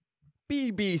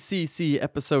BBCC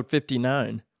episode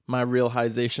 59, my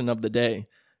realization of the day.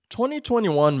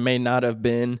 2021 may not have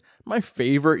been my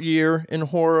favorite year in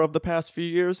horror of the past few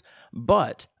years,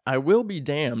 but I will be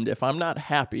damned if I'm not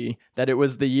happy that it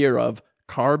was the year of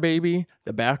Car Baby,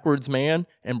 The Backwards Man,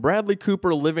 and Bradley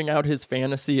Cooper living out his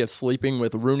fantasy of sleeping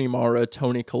with Rooney Mara,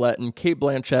 Toni Collette, and Cate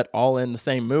Blanchett all in the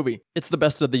same movie. It's the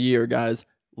best of the year, guys.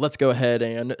 Let's go ahead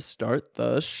and start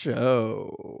the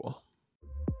show.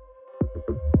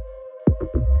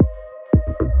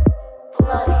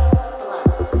 Bloody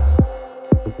Blunts.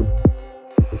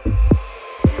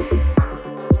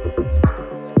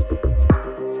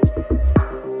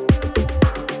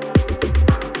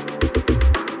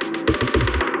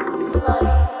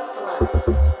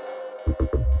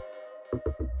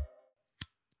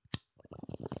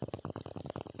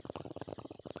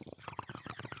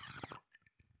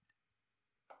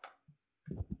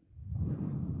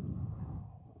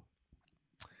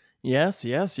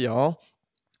 Yes, y'all.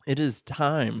 It is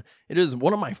time. It is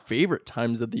one of my favorite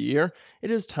times of the year. It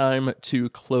is time to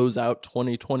close out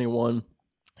 2021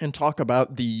 and talk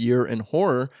about the year in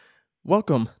horror.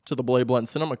 Welcome to the Bloody Blunt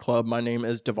Cinema Club. My name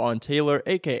is Devon Taylor,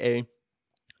 aka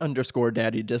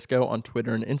 _Daddy Disco on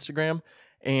Twitter and Instagram.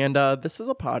 And this is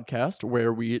a podcast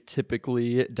where we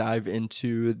typically dive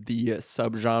into the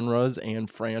subgenres and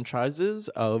franchises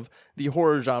of the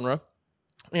horror genre.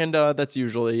 And that's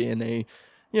usually in a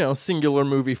singular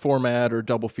movie format or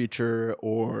double feature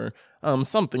or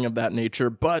something of that nature.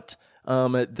 But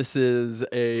this is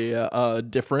a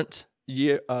different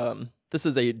year. This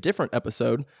is a different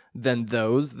episode than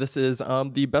those. This is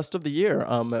the best of the year.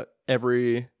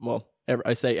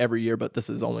 I say every year, but this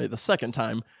is only the second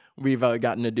time we've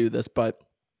gotten to do this. But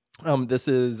this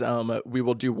is we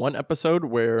will do one episode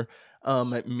where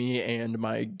me and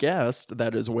my guest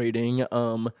that is waiting,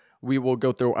 we will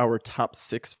go through our top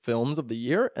 6 films of the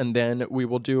year, and then we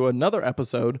will do another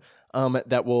episode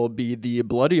that will be the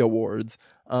Bloody Awards,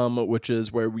 which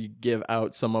is where we give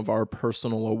out some of our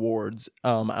personal awards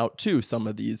out to some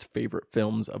of these favorite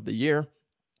films of the year.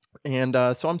 And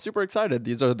so I'm super excited.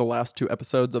 These are the last 2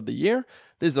 episodes of the year.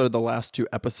 These are the last 2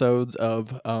 episodes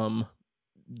of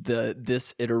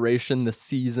this iteration, the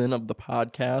season of the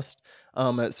podcast.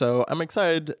 So I'm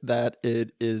excited that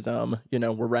it is,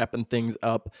 we're wrapping things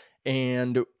up,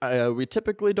 and we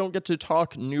typically don't get to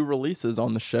talk new releases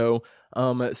on the show.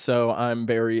 So I'm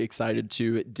very excited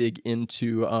to dig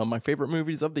into my favorite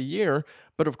movies of the year.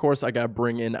 But of course, I got to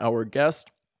bring in our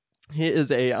guest. He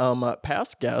is a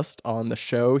past guest on the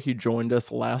show. He joined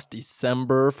us last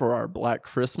December for our Black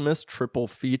Christmas triple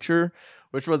feature,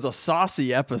 which was a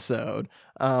saucy episode.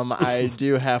 I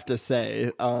do have to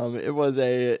say, it was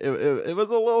a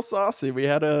little saucy. We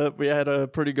had a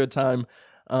pretty good time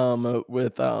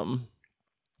with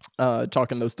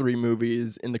talking those 3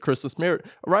 movies in the Christmas spirit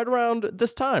right around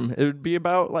this time. It would be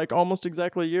about like almost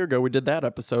exactly a year ago we did that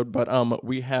episode, but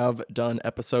we have done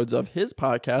episodes of his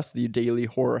podcast, The Daily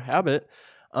Horror Habit,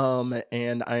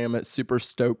 and I am super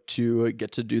stoked to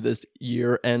get to do this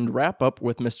year-end wrap-up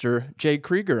with Mr. Jay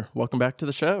Krieger. Welcome back to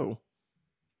the show.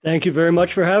 Thank you very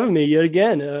much for having me yet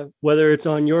again. Whether it's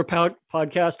on your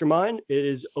podcast or mine, it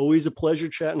is always a pleasure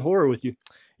chatting horror with you.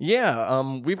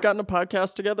 Yeah, we've gotten a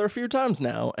podcast together a few times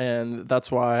now, and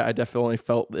that's why I definitely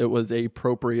felt it was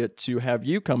appropriate to have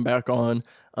you come back on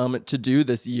to do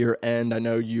this year end. I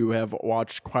know you have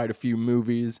watched quite a few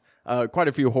movies, quite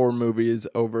a few horror movies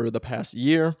over the past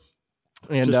year.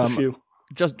 And just a few.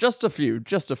 Just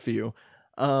a few.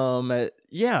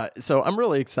 Yeah, so I'm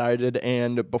really excited,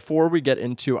 and before we get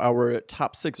into our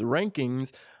top 6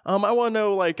 rankings, I want to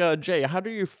know, Jay, how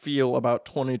do you feel about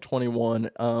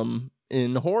 2021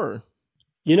 in horror?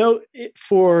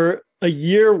 For a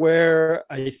year where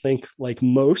I think, like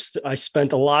most, I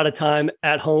spent a lot of time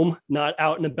at home, not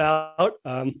out and about,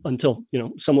 until,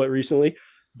 somewhat recently.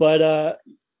 But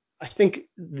I think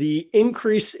the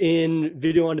increase in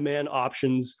video on demand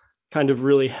options kind of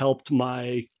really helped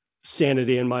my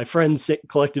sanity and my friends'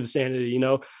 collective sanity.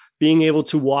 Being able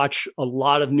to watch a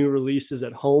lot of new releases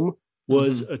at home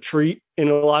was a treat in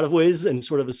a lot of ways, and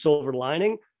sort of a silver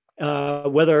lining.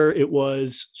 Whether it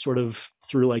was sort of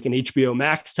through like an HBO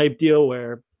Max type deal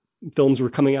where films were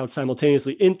coming out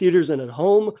simultaneously in theaters and at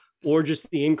home, or just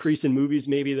the increase in movies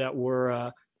maybe that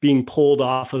were being pulled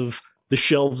off of the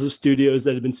shelves of studios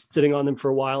that had been sitting on them for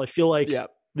a while. I feel like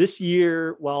this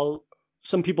year, while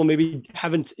some people maybe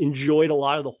haven't enjoyed a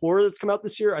lot of the horror that's come out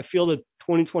this year, I feel that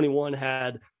 2021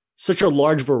 had such a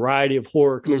large variety of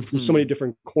horror coming from so many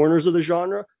different corners of the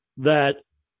genre that,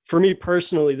 for me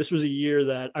personally, this was a year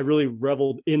that I really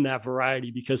reveled in that variety,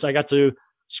 because I got to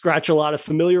scratch a lot of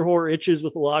familiar horror itches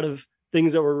with a lot of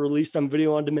things that were released on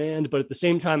video on demand, but at the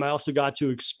same time, I also got to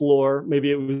explore.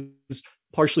 Maybe it was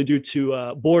partially due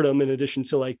to boredom in addition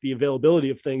to like the availability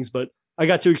of things, but I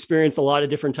got to experience a lot of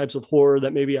different types of horror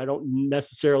that maybe I don't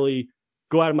necessarily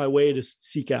go out of my way to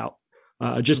seek out,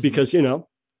 just because, you know,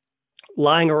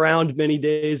 lying around many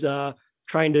days,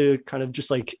 trying to kind of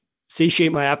just like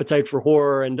satiate my appetite for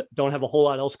horror and don't have a whole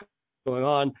lot else going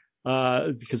on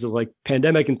because of like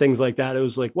pandemic and things like that. It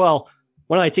was like, well,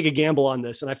 why don't I take a gamble on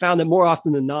this? And I found that more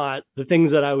often than not, the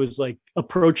things that I was like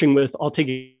approaching with, I'll take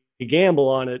a gamble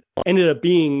on it, ended up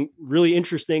being really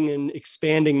interesting and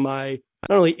expanding my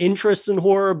not only interest in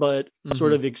horror, but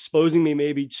sort of exposing me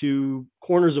maybe to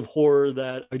corners of horror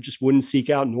that I just wouldn't seek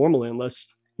out normally unless,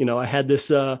 you know, I had this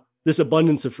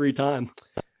abundance of free time.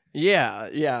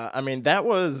 Yeah. I mean,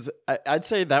 I'd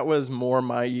say that was more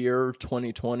my year,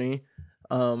 2020.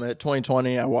 At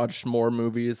 2020, I watched more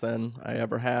movies than I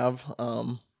ever have.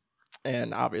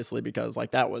 And obviously because like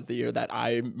that was the year that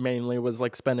I mainly was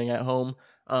like spending at home.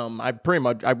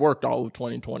 I worked all of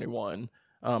 2021.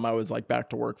 I was like back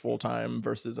to work full time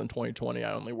versus in 2020,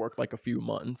 I only worked like a few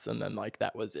months and then like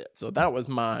that was it. So that was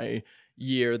my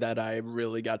year that I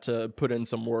really got to put in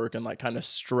some work and like kind of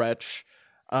stretch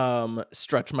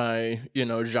my, you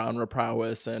know, genre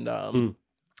prowess. And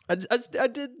I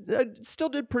still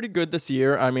did pretty good this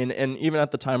year. I mean, and even at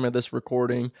the time of this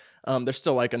recording, there's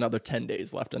still like another 10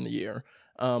 days left in the year.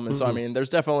 And so, I mean,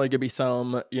 there's definitely gonna be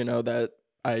some, you know, that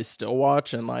I still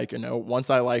watch. And like, you know,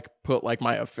 once I like put like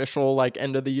my official like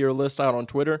end of the year list out on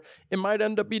Twitter, it might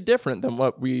end up be different than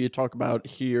what we talk about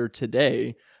here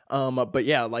today. But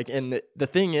yeah, like, and the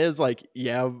thing is like,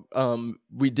 yeah,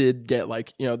 we did get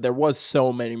like, you know, there was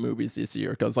so many movies this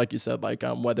year. Cause like you said, like,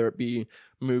 whether it be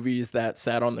movies that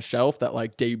sat on the shelf that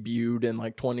like debuted in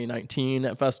like 2019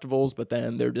 at festivals, but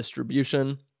then their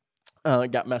distribution,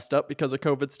 got messed up because of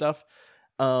COVID stuff.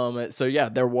 So yeah,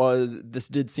 this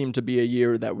did seem to be a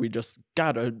year that we just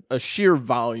got a sheer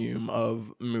volume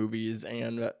of movies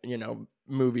and, you know,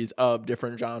 movies of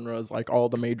different genres. Like all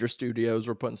the major studios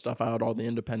were putting stuff out, all the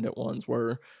independent ones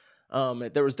were.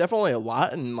 There was definitely a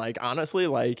lot, and like honestly,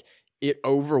 like it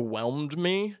overwhelmed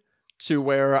me to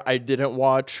where I didn't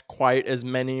watch quite as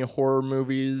many horror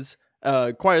movies,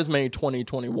 quite as many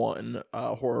 2021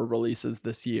 horror releases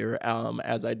this year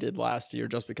as I did last year,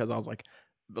 just because I was like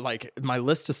my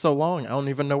list is so long, I don't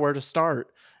even know where to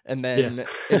start. And then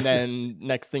and then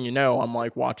next thing you know, I'm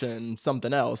like watching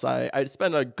something else. I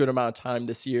spent a good amount of time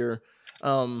this year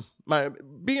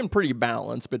being pretty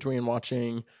balanced between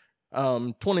watching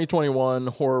 2021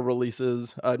 horror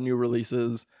releases, new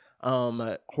releases,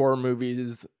 horror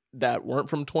movies that weren't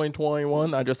from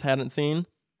 2021 I just hadn't seen,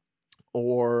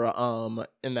 or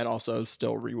and then also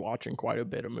still rewatching quite a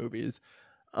bit of movies.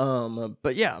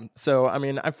 But yeah, so I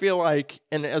mean, I feel like,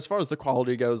 and as far as the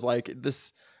quality goes, like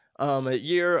this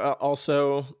year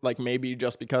also, like maybe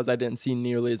just because I didn't see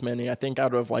nearly as many, I think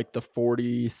out of like the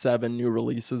 47 new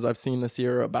releases I've seen this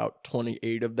year, about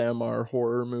 28 of them are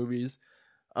horror movies,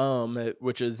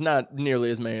 which is not nearly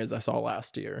as many as I saw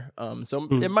last year. So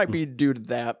it might be due to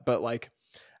that, but like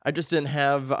I just didn't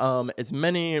have as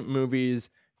many movies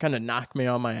kind of knock me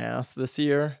on my ass this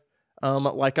year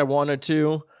like I wanted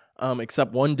to.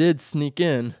 Except one did sneak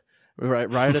in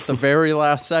right at the very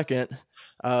last second.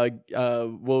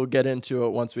 We'll get into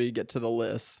it once we get to the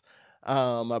list.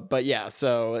 But yeah,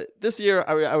 so this year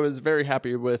I was very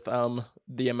happy with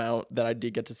the amount that I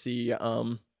did get to see.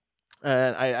 And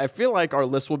I feel like our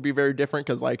list would be very different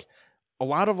because like a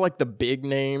lot of like the big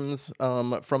names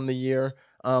from the year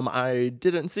I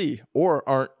didn't see or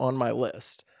aren't on my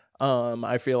list.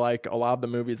 I feel like a lot of the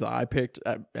movies that I picked,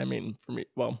 I mean, for me,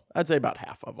 well, I'd say about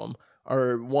half of them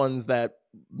are ones that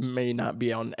may not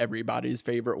be on everybody's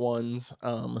favorite ones.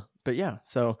 But yeah,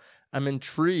 so I'm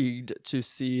intrigued to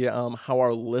see how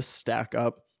our lists stack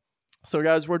up. So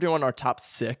guys, we're doing our top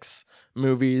 6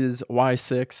 movies. Why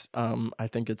 6? I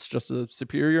think it's just a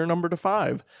superior number to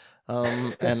 5.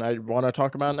 And I want to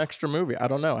talk about an extra movie. I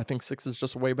don't know. I think 6 is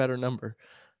just a way better number.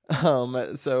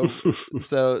 So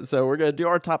we're going to do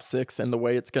our top 6, and the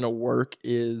way it's going to work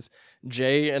is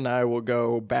Jay and I will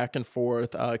go back and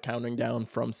forth, counting down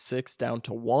from 6 down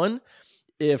to 1.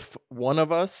 If one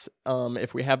of us,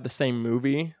 if we have the same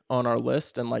movie on our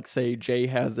list, and like say Jay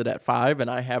has it at 5 and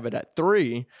I have it at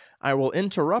 3, I will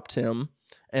interrupt him.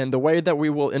 And the way that we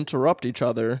will interrupt each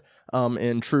other,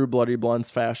 in true Bloody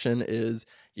Blunts fashion, is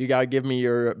you got to give me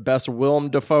your best Willem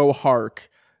Dafoe hark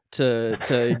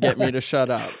to get me to shut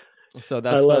up. So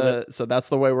that's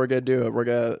the way we're gonna do it.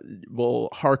 We'll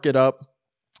hark it up,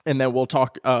 and then we'll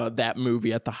talk that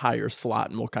movie at the higher slot,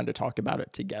 and we'll kind of talk about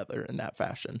it together in that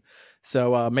fashion.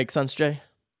 So make sense, Jay?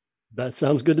 That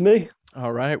sounds good to me.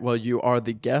 All right. Well, you are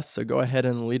the guest, so go ahead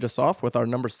and lead us off with our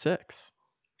number 6.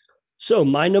 So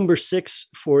my number 6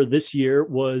 for this year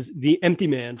was The Empty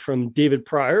Man from David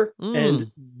Pryor.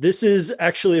 And this is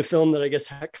actually a film that I guess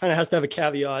kind of has to have a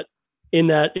caveat in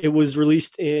that it was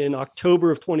released in October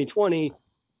of 2020,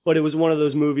 but it was one of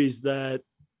those movies that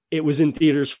it was in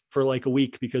theaters for like a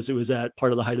week because it was at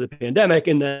part of the height of the pandemic.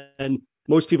 And then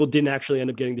most people didn't actually end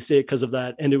up getting to see it because of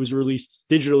that. And it was released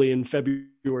digitally in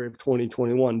February of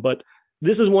 2021. But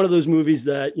this is one of those movies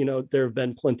that, you know, there have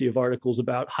been plenty of articles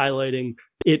about highlighting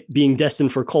it being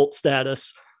destined for cult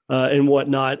status and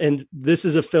whatnot. And this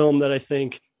is a film that I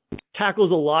think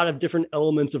tackles a lot of different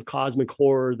elements of cosmic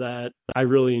horror that I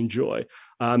really enjoy.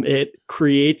 It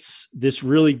creates this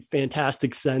really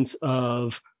fantastic sense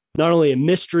of not only a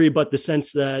mystery, but the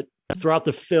sense that throughout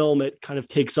the film, it kind of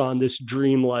takes on this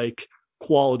dreamlike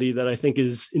quality that I think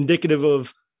is indicative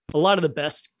of a lot of the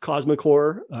best cosmic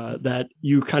horror that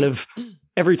you kind of,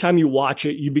 every time you watch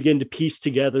it, you begin to piece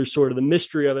together sort of the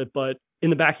mystery of it. But in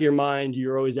the back of your mind,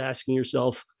 you're always asking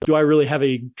yourself, do I really have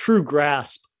a true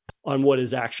grasp on what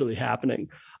is actually happening?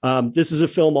 This is a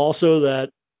film also that,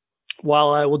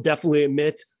 while I will definitely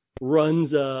admit,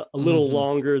 runs a little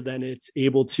longer than it's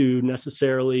able to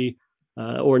necessarily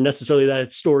that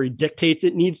its story dictates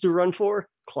it needs to run for,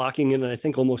 clocking in, I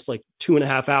think, almost like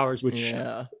 2.5 hours, which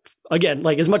again,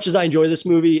 like as much as I enjoy this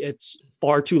movie, it's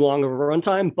far too long of a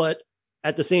runtime. But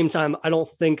at the same time, I don't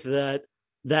think that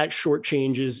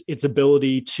shortchanges its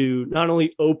ability to not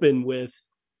only open with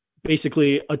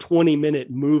basically a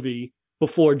 20-minute movie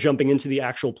before jumping into the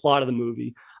actual plot of the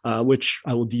movie, which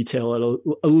I will detail at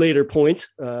a later point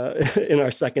in our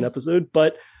second episode.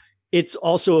 But it's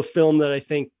also a film that I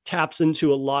think taps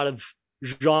into a lot of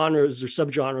genres or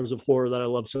subgenres of horror that I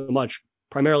love so much,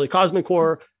 primarily cosmic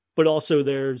horror, but also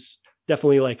there's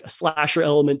definitely like a slasher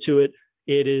element to it.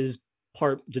 It is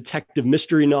part detective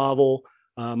mystery novel.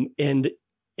 And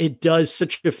it does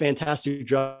such a fantastic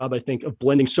job, I think, of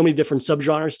blending so many different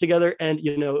subgenres together. And,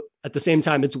 you know, at the same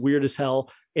time, it's weird as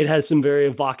hell. It has some very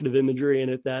evocative imagery in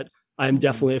it that I'm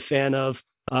definitely a fan of.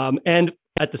 And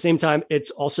at the same time,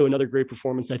 it's also another great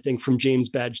performance, I think, from James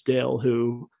Badge Dale,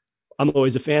 who I'm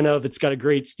always a fan of. It's got a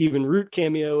great Stephen Root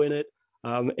cameo in it.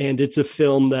 And it's a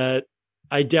film that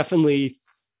I definitely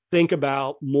think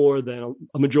about more than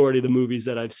a majority of the movies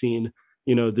that I've seen,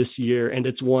 you know, this year. And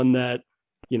it's one that,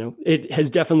 you know, it has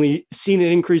definitely seen an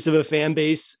increase of a fan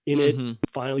base in it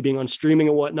finally being on streaming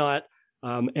and whatnot.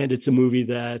 And it's a movie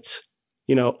that,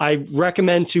 you know, I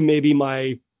recommend to maybe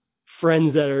my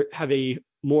friends that have a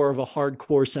more of a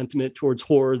hardcore sentiment towards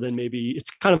horror than maybe it's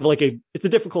kind of like it's a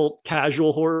difficult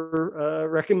casual horror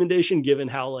recommendation, given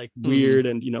how like weird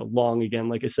and, you know, long, again,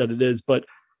 like I said, it is, but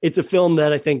it's a film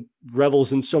that I think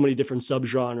revels in so many different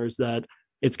subgenres that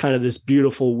it's kind of this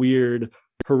beautiful, weird,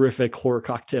 horrific horror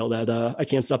cocktail that I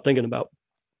can't stop thinking about.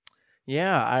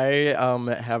 Yeah, I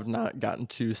have not gotten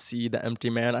to see The Empty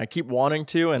Man. I keep wanting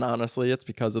to, and honestly, it's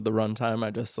because of the runtime.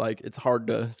 I just like it's hard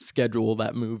to schedule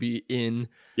that movie in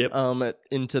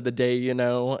into the day, you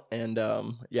know, and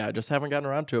yeah, I just haven't gotten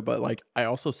around to it. But like, I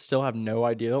also still have no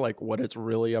idea like what it's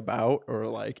really about or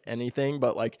like anything.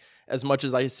 But like, as much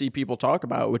as I see people talk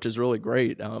about it, which is really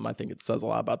great, I think it says a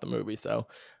lot about the movie. So,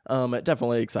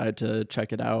 definitely excited to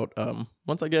check it out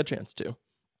once I get a chance to.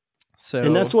 So,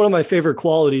 and that's one of my favorite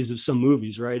qualities of some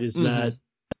movies, right? Is that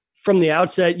from the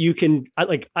outset,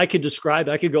 I could describe,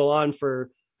 I could go on for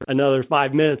another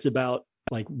 5 minutes about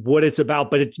like what it's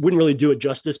about, but it wouldn't really do it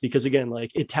justice because again,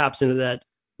 like it taps into that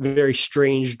very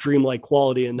strange dreamlike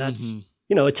quality. And that's,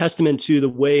 you know, a testament to the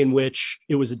way in which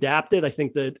it was adapted. I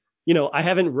think that, you know, I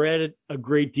haven't read a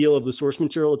great deal of the source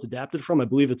material it's adapted from. I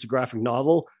believe it's a graphic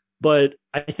novel, but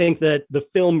I think that the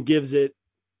film gives it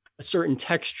a certain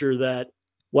texture that,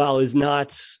 while is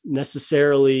not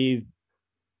necessarily,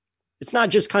 it's not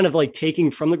just kind of like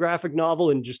taking from the graphic novel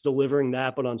and just delivering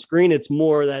that, but on screen, it's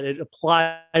more that it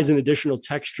applies an additional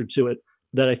texture to it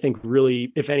that I think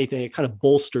really, if anything, it kind of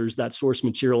bolsters that source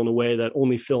material in a way that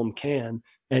only film can.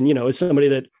 And, you know, as somebody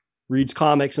that reads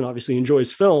comics and obviously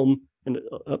enjoys film and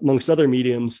amongst other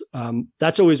mediums,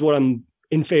 that's always what I'm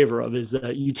in favor of, is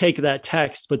that you take that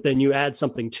text, but then you add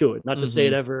something to it. Not to say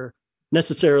it ever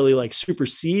necessarily like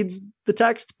supersedes the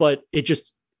text, but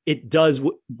it does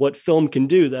what film can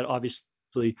do that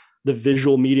obviously the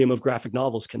visual medium of graphic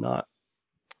novels cannot.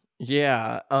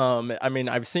 Yeah. I mean,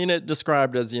 I've seen it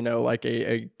described as, you know, like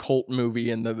a cult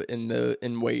movie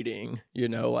in waiting, you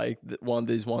know, like one of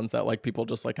these ones that like people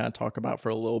just like kind of talk about for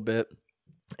a little bit,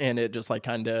 and it just like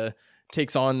kind of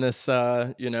takes on this,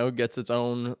 you know, gets its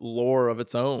own lore of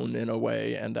its own in a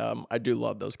way. And I do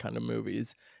love those kind of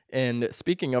movies. And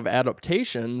speaking of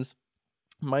adaptations,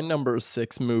 My number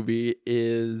 6 movie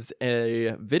is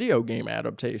a video game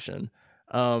adaptation.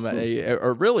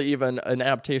 Or really even an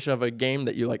adaptation of a game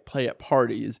that you like play at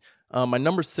parties. My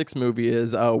number 6 movie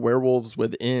is Werewolves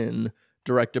Within,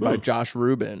 directed by Josh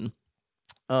Rubin.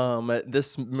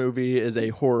 This movie is a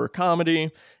horror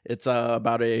comedy. It's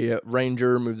about a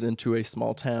ranger moves into a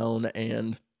small town,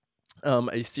 and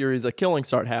a series of killings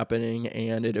start happening,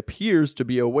 and it appears to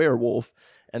be a werewolf.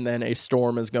 And then a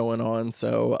storm is going on,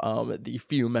 so the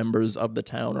few members of the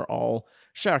town are all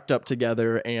shacked up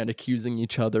together and accusing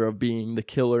each other of being the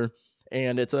killer.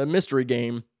 And it's a mystery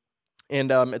game,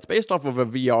 and it's based off of a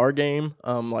VR game,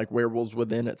 like Werewolves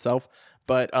Within itself.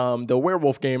 But the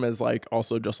werewolf game is like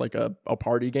also just like a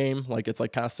party game. Like it's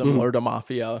like kind of similar to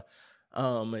Mafia.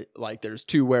 Like there's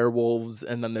 2 werewolves,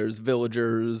 and then there's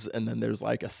villagers, and then there's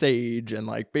like a sage, and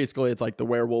like basically it's like the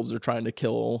werewolves are trying to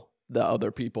kill the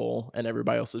other people, and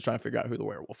everybody else is trying to figure out who the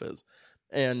werewolf is.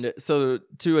 And so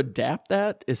to adapt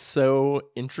that is so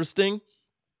interesting.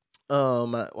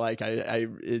 Like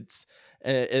it's,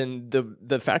 and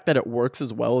the fact that it works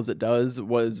as well as it does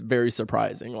was very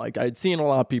surprising. Like I'd seen a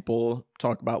lot of people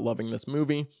talk about loving this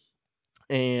movie,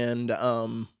 and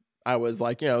I was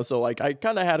like, so like I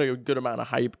kind of had a good amount of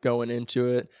hype going into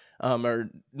it. Or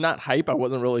not hype, I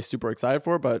wasn't really super excited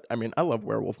for it, but I mean, I love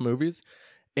werewolf movies.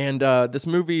 And this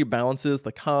movie balances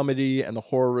the comedy and the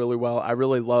horror really well. I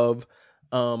really love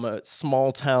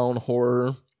small town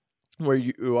horror where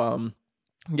you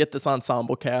get this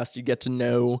ensemble cast. You get to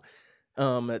know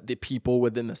the people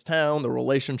within this town, the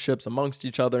relationships amongst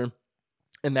each other.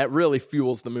 And that really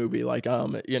fuels the movie. Like,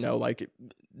 like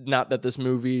not that this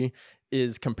movie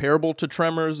is comparable to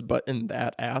Tremors, but in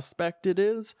that aspect it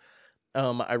is.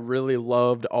 I really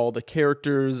loved all the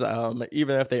characters.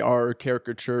 Even if they are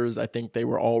caricatures, I think they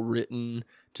were all written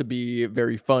to be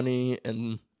very funny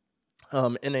and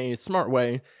in a smart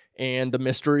way. And the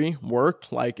mystery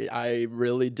worked. Like I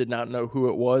really did not know who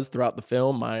it was throughout the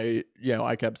film. I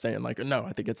kept saying like, no,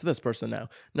 I think it's this person now.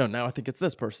 No, now I think it's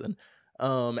this person.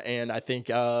 And I think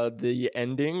the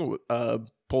ending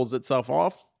pulls itself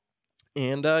off.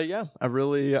 And I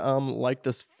really like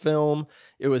this film.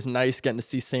 It was nice getting to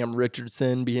see Sam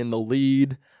Richardson be in the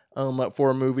lead for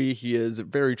a movie. He is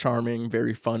very charming,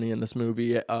 very funny in this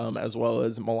movie, as well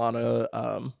as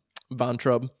Milana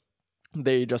Vayntrub.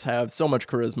 They just have so much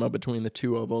charisma between the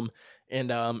two of them,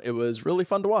 and it was really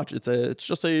fun to watch. It's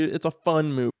a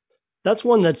fun movie. That's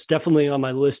one that's definitely on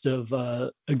my list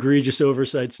of egregious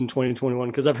oversights in 2021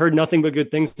 because I've heard nothing but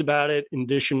good things about it. In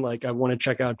addition, like I want to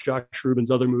check out Josh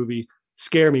Rubin's other movie,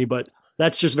 Scare Me, but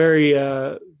that's just very,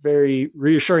 very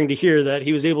reassuring to hear that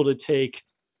he was able to take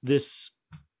this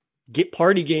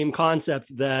party game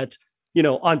concept that,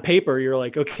 on paper, you're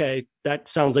like, okay, that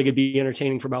sounds like it'd be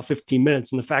entertaining for about 15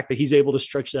 minutes. And the fact that he's able to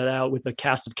stretch that out with a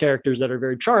cast of characters that are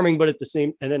very charming, but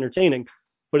and entertaining,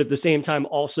 but at the same time,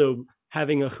 also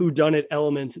having a whodunit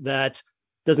element that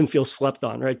doesn't feel slept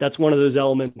on, right? That's one of those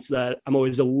elements that I'm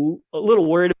always a little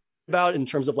worried about in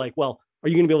terms of like, well, are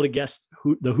you going to be able to guess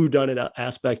the whodunit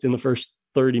aspect in the first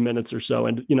 30 minutes or so?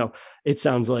 And, it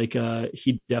sounds like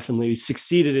he definitely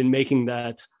succeeded in making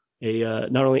that a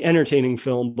not only entertaining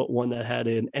film, but one that had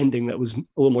an ending that was a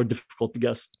little more difficult to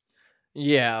guess.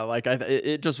 Yeah, like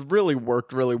it just really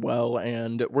worked really well,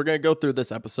 and we're gonna go through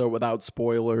this episode without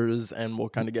spoilers, and we'll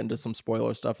kind of get into some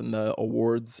spoiler stuff in the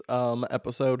awards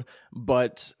episode.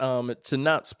 But to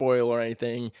not spoil or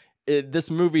anything,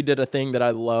 this movie did a thing that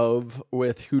I love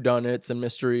with whodunits and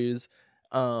mysteries,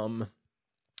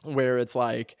 where it's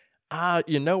like,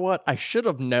 you know what? I should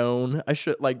have known. I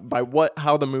should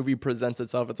how the movie presents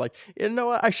itself. It's like, you know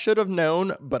what? I should have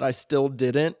known, but I still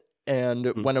didn't.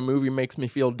 And when a movie makes me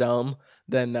feel dumb,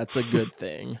 then that's a good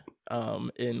thing.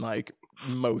 In like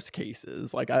most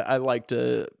cases, like I like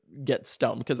to get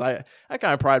stumped because I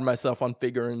kind of pride myself on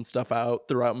figuring stuff out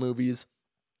throughout movies.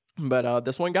 But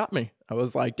this one got me. I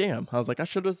was like, damn. I was like, I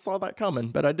should have saw that coming,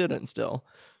 but I didn't still.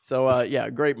 So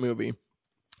great movie.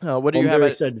 What do you have? I'm very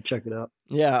excited to check it out.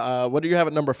 Yeah. What do you have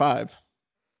at number 5?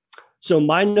 So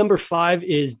my number 5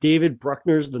 is David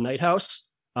Bruckner's The Night House,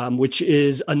 which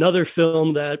is another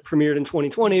film that premiered in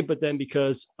 2020, but then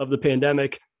because of the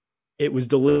pandemic, it was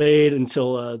delayed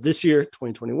until this year,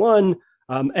 2021.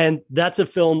 And that's a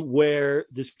film where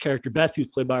this character, Beth, who's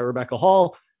played by Rebecca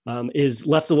Hall, is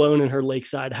left alone in her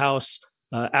lakeside house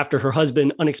after her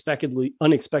husband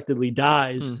unexpectedly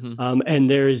dies. Mm-hmm. And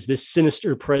there is this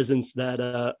sinister presence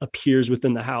that appears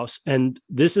within the house. And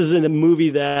this is in a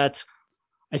movie that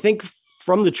I think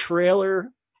from the trailer,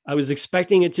 I was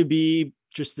expecting it to be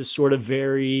just this sort of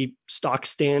very stock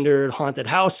standard haunted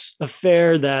house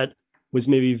affair that was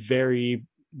maybe very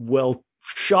well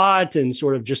shot and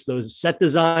sort of just the set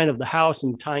design of the house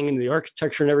and tying into the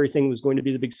architecture and everything was going to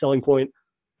be the big selling point.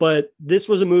 But this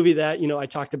was a movie that, I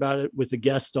talked about it with a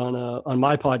guest on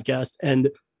my podcast, and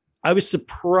I was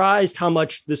surprised how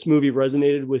much this movie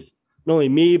resonated with not only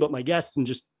me, but my guests and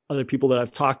just other people that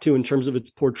I've talked to in terms of its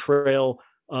portrayal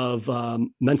of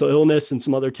mental illness and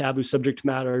some other taboo subject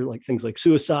matter, like things like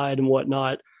suicide and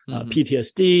whatnot,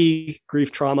 PTSD,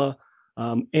 grief, trauma,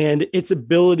 and its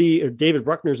ability, or David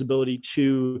Bruckner's ability,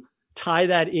 to tie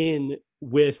that in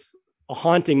with a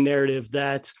haunting narrative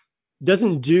that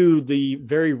doesn't do the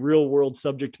very real world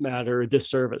subject matter a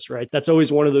disservice, right? That's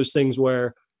always one of those things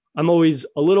where I'm always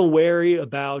a little wary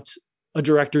about a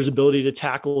director's ability to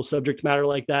tackle subject matter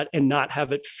like that and not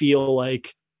have it feel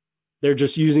like they're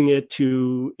just using it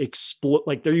to explore,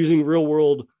 like they're using real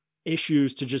world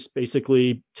issues to just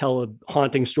basically tell a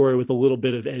haunting story with a little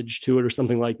bit of edge to it or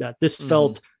something like that. This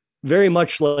felt very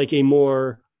much like a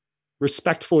more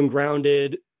respectful and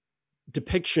grounded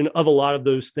depiction of a lot of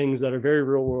those things that are very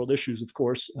real world issues, of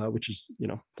course, which is,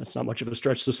 that's not much of a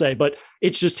stretch to say, but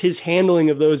it's just his handling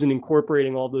of those and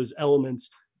incorporating all those elements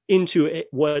into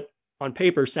what on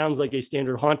paper sounds like a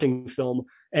standard haunting film.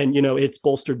 And, it's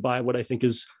bolstered by what I think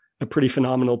is a pretty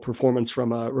phenomenal performance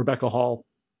from Rebecca Hall.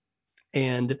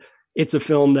 And it's a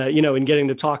film that, in getting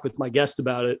to talk with my guest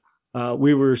about it,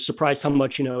 we were surprised how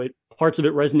much, parts of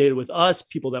it resonated with us,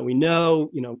 people that we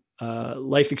know,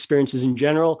 life experiences in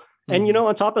general. And,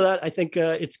 on top of that, I think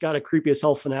it's got a creepy as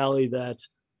hell finale that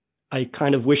I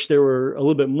kind of wish there were a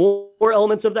little bit more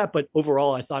elements of that. But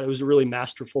overall, I thought it was a really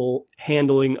masterful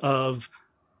handling of,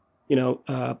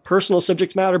 personal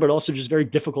subject matter, but also just very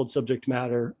difficult subject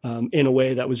matter in a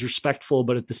way that was respectful,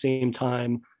 but at the same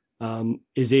time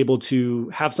is able to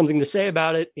have something to say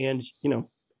about it and,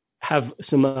 have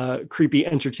some creepy,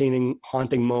 entertaining,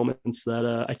 haunting moments that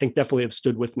I think definitely have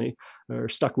stuck with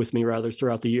me rather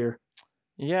throughout the year.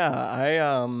 Yeah,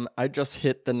 I just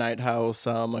hit the Night House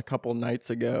a couple nights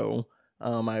ago.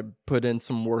 I put in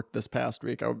some work this past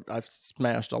week. I've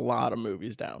smashed a lot of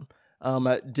movies down.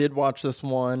 I did watch this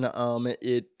one.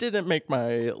 It didn't make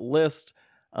my list,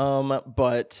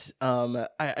 but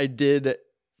I did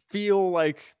feel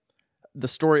like the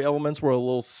story elements were a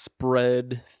little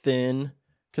spread thin,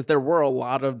 because there were a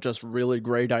lot of just really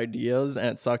great ideas, and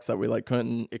it sucks that we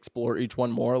couldn't explore each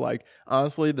one more.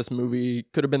 Honestly, this movie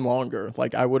could have been longer.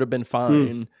 I would have been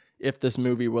fine if this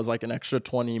movie was an extra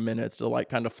 20 minutes to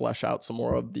kind of flesh out some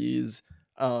more of these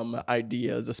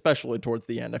ideas, especially towards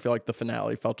the end. I feel like the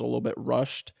finale felt a little bit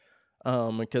rushed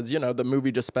because, the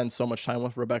movie just spends so much time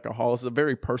with Rebecca Hall. It's a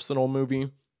very personal movie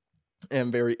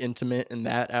and very intimate in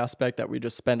that aspect, that we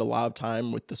just spend a lot of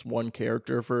time with this one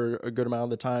character for a good amount of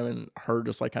the time, and her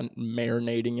just kind of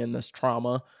marinating in this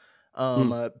trauma.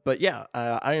 But yeah,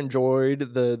 I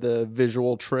enjoyed the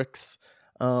visual tricks.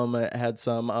 It had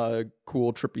some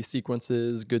cool trippy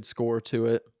sequences, good score to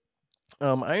it.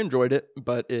 I enjoyed it,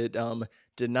 but it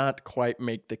did not quite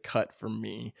make the cut for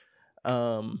me.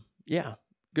 Yeah,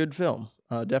 good film.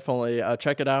 Definitely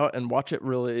check it out and watch it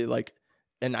really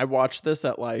and I watched this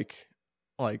at 1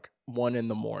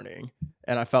 a.m,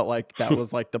 and I felt like that was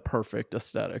the perfect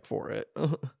aesthetic for it.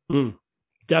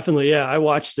 Definitely. Yeah. I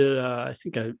watched it. I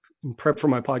think in prep for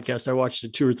my podcast, I watched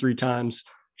it 2 or 3 times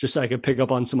just so I could pick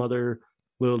up on some other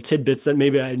little tidbits that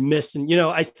maybe I had missed. And,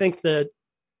 I think that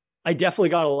I definitely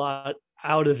got a lot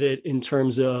out of it in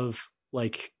terms of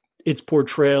its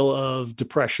portrayal of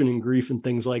depression and grief and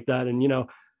things like that. And,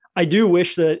 I do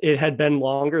wish that it had been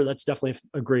longer. That's definitely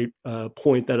a great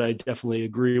point that I definitely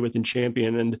agree with and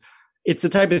champion. And it's the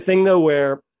type of thing, though,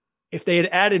 where if they had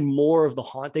added more of the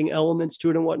haunting elements to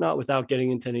it and whatnot, without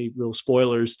getting into any real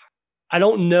spoilers, I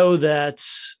don't know that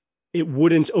it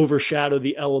wouldn't overshadow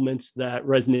the elements that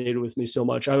resonated with me so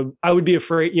much. I would be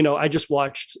afraid, I just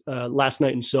watched Last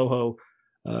Night in Soho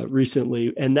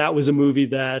recently, and that was a movie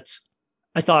that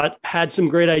I thought had some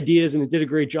great ideas, and it did a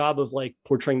great job of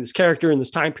portraying this character in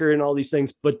this time period and all these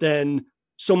things. But then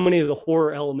so many of the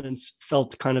horror elements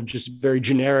felt kind of just very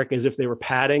generic, as if they were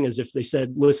padding, as if they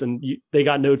said, listen, they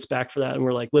got notes back for that. And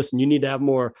we're like, listen, you need to have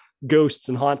more ghosts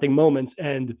and haunting moments.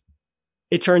 And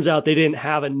it turns out they didn't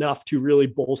have enough to really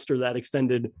bolster that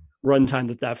extended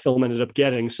runtime that film ended up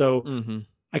getting. So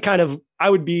I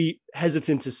would be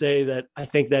hesitant to say that I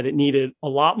think that it needed a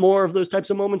lot more of those types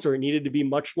of moments, or it needed to be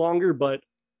much longer. But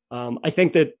I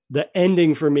think that the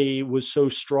ending for me was so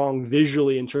strong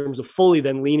visually in terms of fully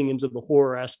then leaning into the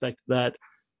horror aspect that,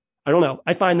 I don't know,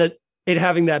 I find that it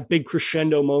having that big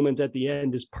crescendo moment at the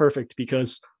end is perfect,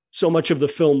 because so much of the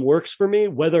film works for me,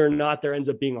 whether or not there ends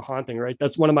up being a haunting, right?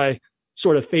 That's one of my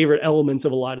sort of favorite elements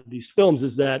of a lot of these films,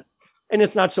 is that, and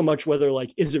it's not so much whether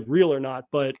is it real or not,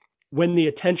 but when the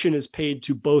attention is paid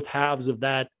to both halves of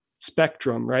that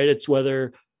spectrum, right? It's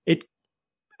whether it,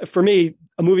 for me,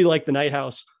 a movie like The Night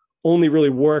House only really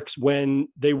works when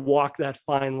they walk that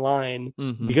fine line,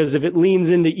 because if it leans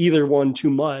into either one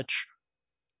too much,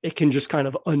 it can just kind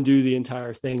of undo the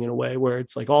entire thing in a way where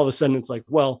it's like all of a sudden it's like,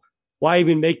 well, why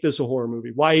even make this a horror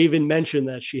movie? Why even mention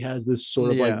that she has this sort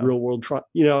of like real world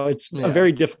it's a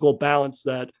very difficult balance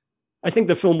that I think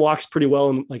the film walks pretty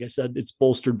well. And like I said, it's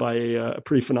bolstered by a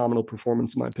pretty phenomenal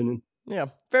performance, in my opinion. Yeah,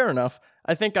 fair enough.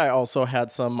 I think I also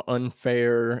had some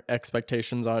unfair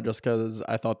expectations on it just because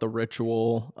I thought The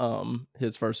Ritual,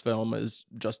 his first film, is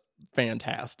just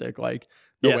fantastic. Like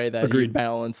the way that he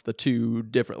balanced the two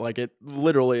different, like it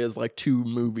literally is like two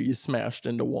movies smashed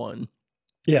into one.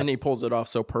 Yeah. And he pulls it off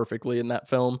so perfectly in that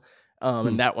film.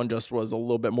 And that one just was a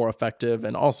little bit more effective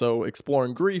and also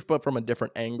exploring grief, but from a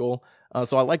different angle.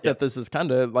 So I like that this is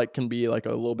kind of like can be like a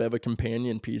little bit of a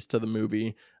companion piece to the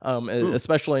movie,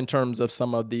 especially in terms of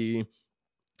some of the,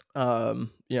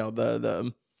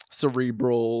 the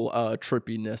cerebral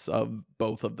trippiness of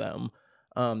both of them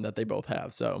that they both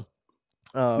have. So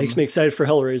makes me excited for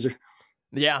Hellraiser.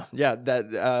 Yeah,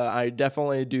 that I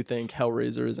definitely do think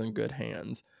Hellraiser is in good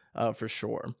hands for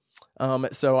sure.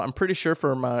 So I'm pretty sure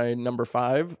for my number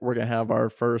 5, we're going to have our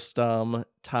first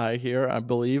tie here, I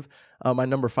believe. My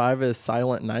number 5 is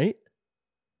Silent Night.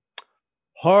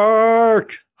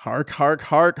 Hark! Hark, hark,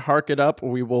 hark, hark it up.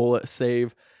 We will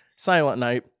save Silent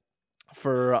Night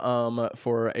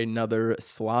for another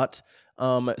slot.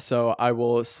 So I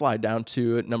will slide down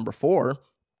to number 4.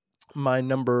 My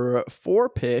number 4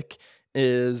 pick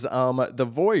is The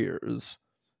Voyeurs.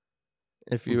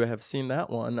 If you have seen that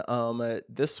one,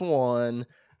 this one,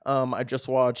 I just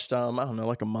watched, I don't know,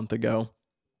 like a month ago,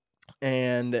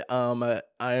 and I'm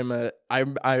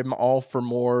all for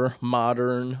more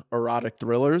modern erotic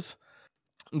thrillers.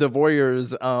 The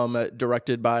Voyeurs,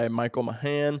 directed by Michael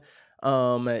Mahan.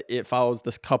 It follows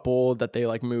this couple that they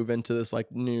like move into this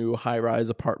like new high-rise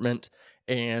apartment,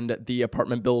 and the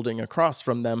apartment building across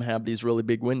from them have these really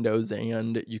big windows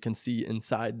and you can see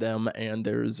inside them. And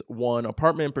there's one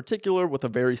apartment in particular with a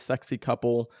very sexy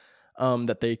couple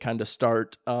that they kind of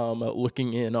start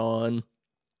looking in on,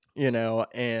 and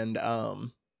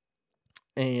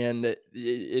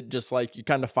it just like you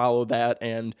kind of follow that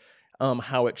and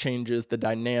how it changes the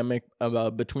dynamic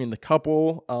between the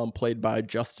couple played by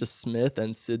Justice Smith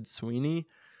and Sid Sweeney.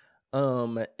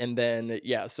 And then,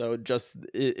 so just,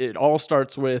 it all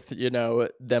starts with,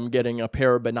 them getting a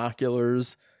pair of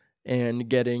binoculars and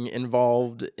getting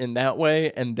involved in that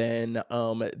way. And then,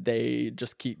 they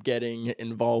just keep getting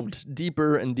involved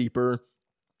deeper and deeper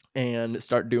and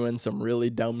start doing some really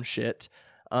dumb shit.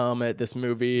 This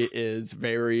movie is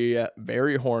very,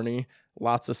 very horny,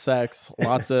 lots of sex,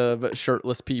 lots of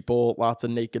shirtless people, lots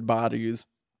of naked bodies.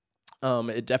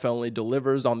 It definitely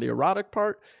delivers on the erotic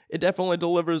part. It definitely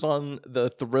delivers on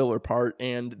the thriller part.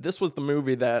 And this was the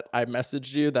movie that I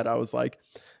messaged you that I was like,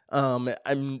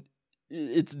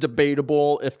 it's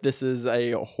debatable if this is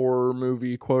a horror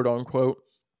movie, quote unquote,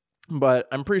 but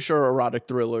I'm pretty sure erotic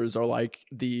thrillers are like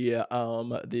the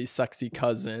sexy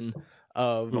cousin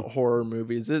of horror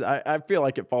movies. I feel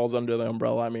like it falls under the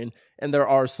umbrella. I mean, and there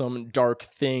are some dark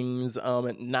things,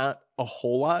 not a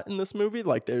whole lot in this movie.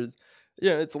 Like there's,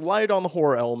 it's light on the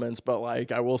horror elements, but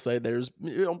like I will say there's,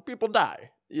 people die,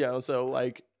 so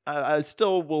like I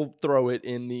still will throw it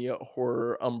in the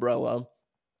horror umbrella.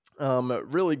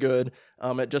 Really good.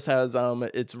 It just has,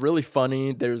 it's really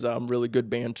funny. There's really good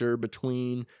banter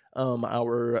between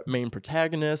our main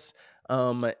protagonists,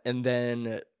 and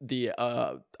then the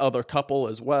other couple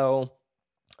as well.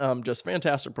 Just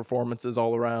fantastic performances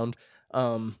all around.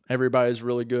 Everybody's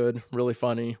really good, really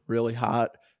funny, really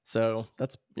hot. So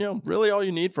that's, really all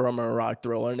you need from an erotic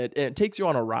thriller, and it takes you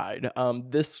on a ride.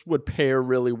 This would pair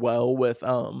really well with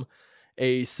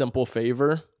A Simple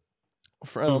Favor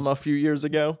from a few years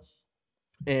ago,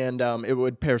 and it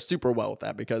would pair super well with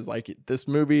that because, like, this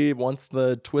movie, once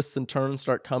the twists and turns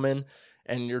start coming,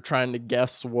 and you're trying to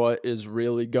guess what is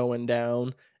really going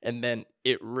down, and then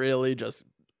it really just,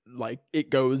 like, it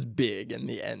goes big in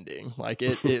the ending. Like,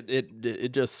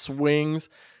 it just swings.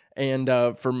 And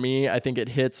for me, I think it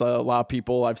hits a lot of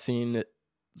people. I've seen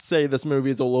say this movie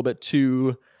is a little bit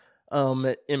too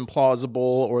implausible,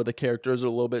 or the characters are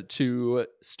a little bit too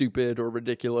stupid or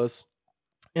ridiculous.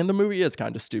 And the movie is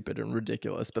kind of stupid and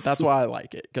ridiculous, but that's why I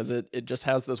like it, because it just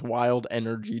has this wild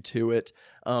energy to it.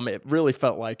 It really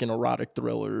felt like an erotic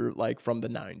thriller, like from the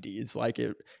 90s, like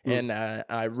it, and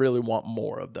I really want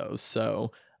more of those.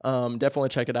 So definitely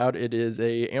check it out. It is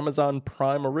a Amazon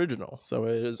Prime original, so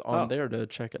it is on there to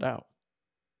check it out.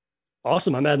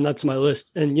 Awesome. I'm adding that to my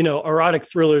list. And, erotic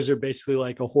thrillers are basically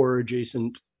like a horror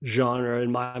adjacent genre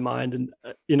in my mind. And,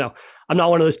 I'm not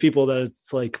one of those people that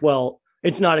it's like, well,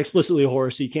 it's not explicitly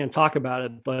horror, so you can't talk about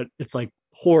it. But it's like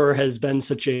horror has been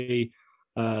such a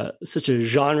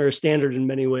genre standard in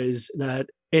many ways that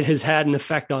it has had an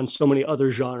effect on so many other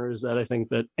genres that I think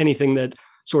that anything that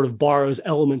sort of borrows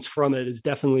elements from it is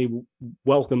definitely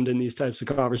welcomed in these types of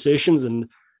conversations. And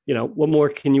what more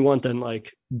can you want than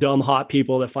like dumb, hot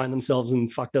people that find themselves in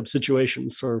fucked up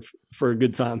situations for a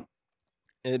good time?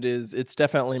 It's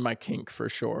definitely my kink for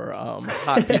sure.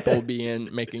 Hot people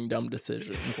making dumb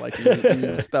decisions. Like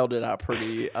you spelled it out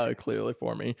pretty clearly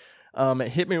for me.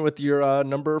 Hit me with your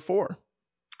number 4.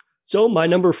 So my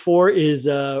number 4 is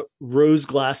Rose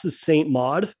Glass's Saint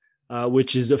Maud,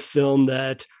 which is a film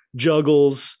that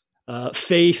juggles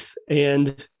faith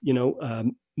and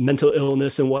mental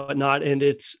illness and whatnot, and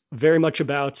it's very much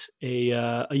about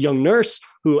a young nurse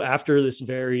who, after this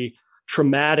very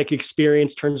traumatic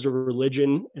experience, turns to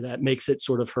religion, and that makes it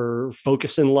sort of her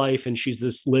focus in life. And she's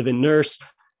this live-in nurse,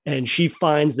 and she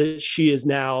finds that she is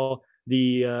now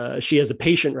she has a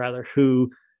patient rather who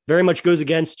very much goes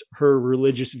against her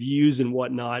religious views and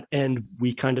whatnot. And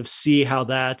we kind of see how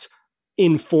that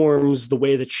informs the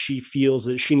way that she feels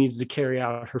that she needs to carry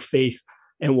out her faith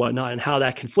and whatnot, and how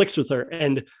that conflicts with her.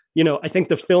 And, I think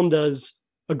the film does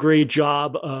a great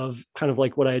job of kind of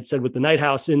like what I had said with The Night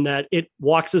House, in that it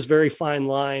walks this very fine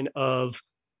line of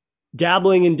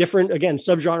dabbling in different, again,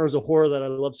 subgenres of horror that I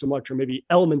love so much, or maybe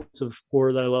elements of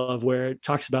horror that I love, where it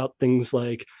talks about things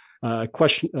like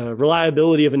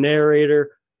reliability of a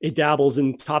narrator. It dabbles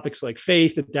in topics like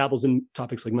faith. It dabbles in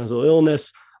topics like mental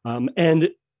illness. And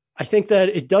I think that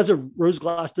Rose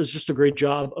Glass does just a great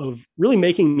job of really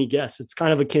making me guess. It's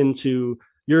kind of akin to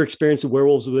your experience of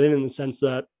Werewolves Within, in the sense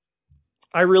that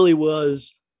I really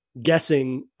was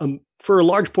guessing for a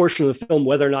large portion of the film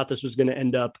whether or not this was going to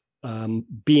end up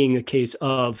being a case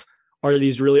of, are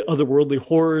these really otherworldly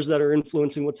horrors that are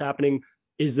influencing what's happening?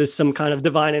 Is this some kind of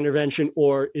divine intervention,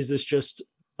 or is this just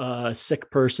a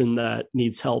sick person that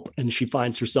needs help? And she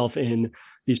finds herself in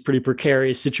these pretty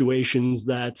precarious situations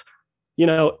that,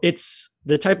 it's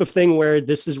the type of thing where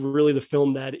this is really the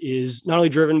film that is not only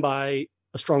driven by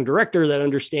a strong director that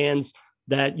understands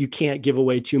that you can't give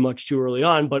away too much too early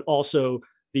on, but also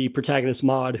the protagonist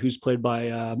Maud, who's played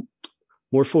by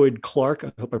Morphoid Clark.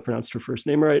 I hope I pronounced her first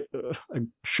name right. I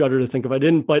shudder to think if I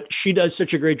didn't, but she does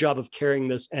such a great job of carrying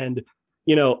this. And,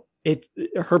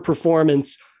 her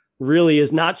performance really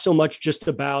is not so much just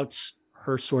about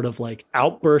her sort of like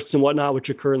outbursts and whatnot, which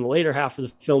occur in the later half of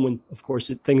the film when, of course,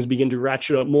 things begin to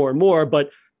ratchet up more and more, but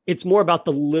it's more about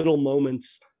the little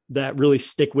moments that really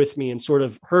stick with me, and sort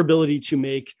of her ability to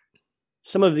make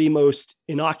some of the most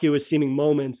innocuous seeming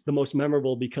moments the most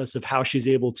memorable, because of how she's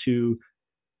able to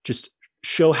just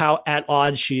show how at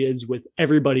odds she is with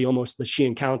everybody almost that she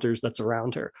encounters that's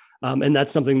around her. And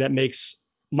that's something that makes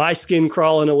my skin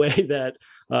crawl in a way that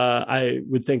I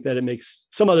would think that it makes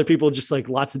some other people just like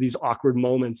lots of these awkward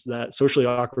moments, that socially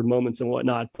awkward moments and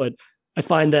whatnot. But I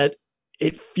find that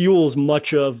it fuels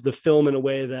much of the film in a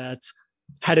way that,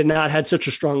 had it not had such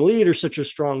a strong lead or such a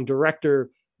strong director,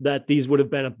 that these would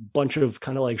have been a bunch of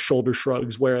kind of like shoulder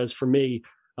shrugs. Whereas for me,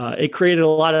 it created a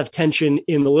lot of tension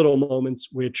in the little moments,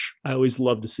 which I always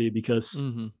love to see, because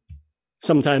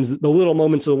sometimes the little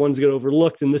moments are the ones that get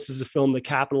overlooked. And this is a film that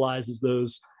capitalizes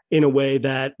those in a way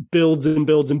that builds and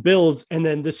builds and builds. And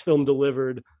then this film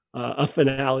delivered a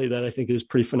finale that I think is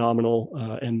pretty phenomenal,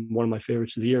 and one of my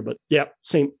favorites of the year. But yeah,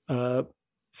 Saint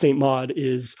Maud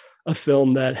is a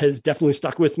film that has definitely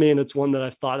stuck with me, and it's one that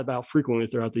I've thought about frequently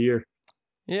throughout the year.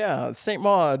 Yeah, Saint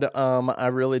Maud. I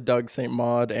really dug Saint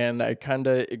Maud, and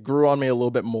it grew on me a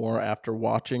little bit more after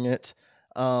watching it.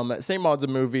 Saint Maud's a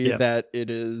movie that it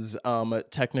is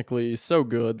technically so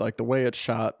good, like the way it's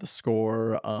shot, the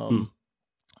score,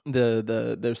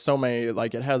 there's so many,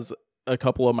 like it has a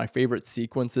couple of my favorite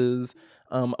sequences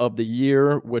of the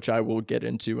year, which I will get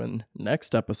into in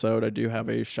next episode. I do have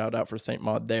a shout out for Saint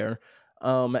Maud there.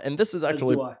 And this is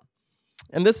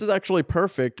actually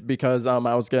perfect, because I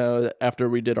was gonna, after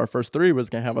we did our first 3, was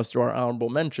gonna have us do our honorable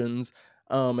mentions.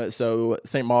 So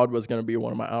Saint Maud was gonna be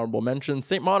one of my honorable mentions.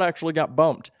 Saint Maud actually got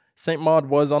bumped. Saint Maud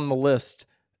was on the list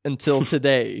until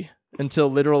today,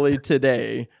 until literally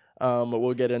today.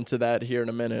 We'll get into that here in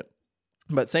a minute.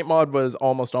 But Saint Maud was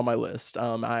almost on my list.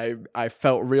 I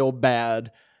felt real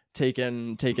bad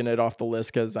taking it off the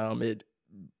list, because it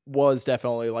was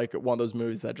definitely like one of those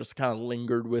movies that just kind of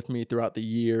lingered with me throughout the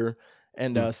year,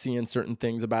 and seeing certain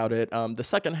things about it. The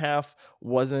second half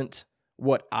wasn't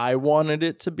what I wanted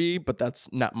it to be, but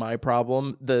that's not my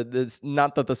problem. It's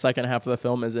not that the second half of the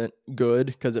film isn't good,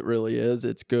 because it really is.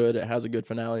 It's good. It has a good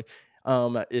finale.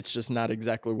 It's just not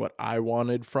exactly what I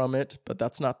wanted from it, but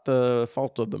that's not the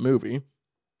fault of the movie.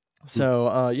 So,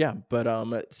 I'll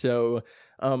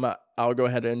go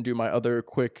ahead and do my other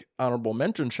quick honorable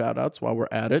mention shout outs while we're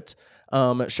at it.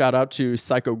 Shout out to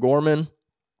Psycho Gorman,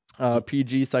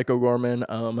 PG Psycho Gorman,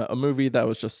 a movie that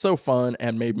was just so fun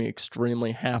and made me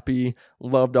extremely happy.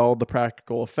 Loved all the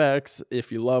practical effects.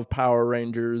 If you love Power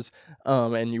Rangers,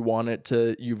 and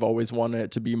you've always wanted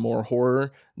it to be more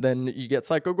horror, then you get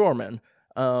Psycho Gorman.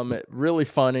 Really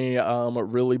funny,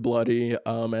 really bloody,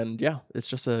 and yeah, it's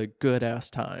just a good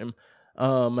ass time.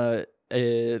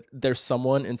 There's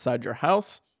Someone Inside Your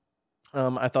House.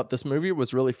 I thought this movie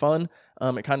was really fun.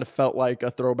 It kind of felt like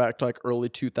a throwback to like early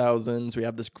 2000s. We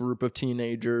have this group of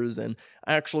teenagers, and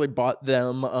I actually bought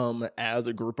them as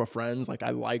a group of friends. Like, I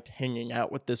liked hanging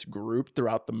out with this group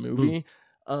throughout the movie.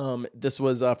 This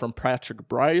was from Patrick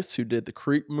Brice, who did the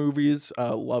Creep movies.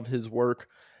 Love his work.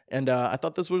 And I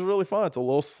thought this was really fun. It's a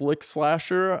little slick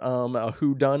slasher, a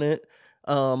whodunit.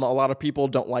 A lot of people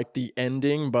don't like the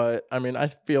ending, but I mean, I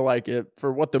feel like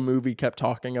for what the movie kept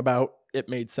talking about, it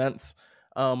made sense.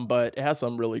 But it has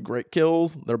some really great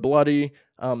kills. They're bloody.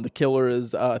 The killer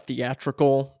is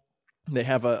theatrical. They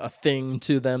have a thing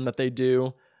to them that they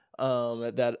do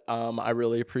that I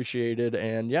really appreciated.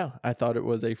 And yeah, I thought it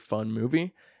was a fun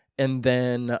movie. And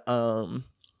then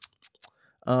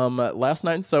Last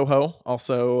Night in Soho,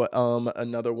 also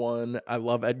another one. I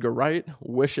love Edgar Wright.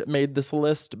 Wish it made this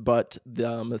list, but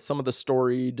some of the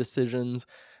story decisions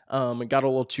got a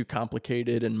little too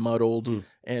complicated and muddled,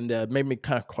 and made me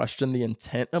kind of question the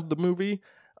intent of the movie.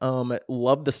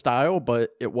 Loved the style, but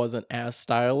it wasn't as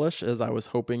stylish as I was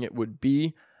hoping it would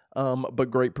be. But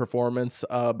great performance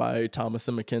by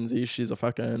Thomasin McKenzie. She's a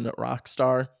fucking rock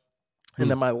star.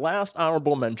 And then my last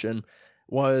honorable mention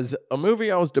was a movie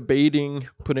I was debating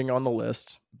putting on the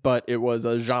list, but it was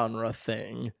a genre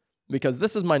thing, because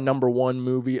this is my number one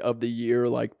movie of the year,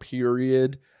 like,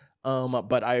 period.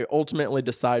 But I ultimately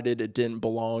decided it didn't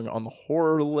belong on the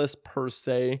horror list per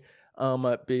se,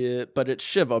 but it's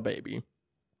Shiva Baby.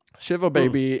 Shiva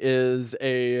Baby is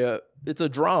it's a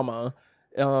drama,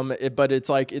 but it's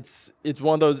like, it's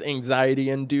one of those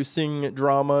anxiety-inducing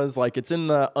dramas. Like, it's in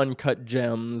the Uncut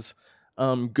Gems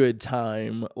good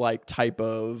time, like, type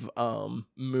of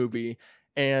movie,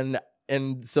 and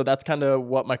so that's kind of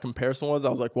what my comparison was. I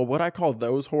was like, well, what I call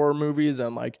those horror movies?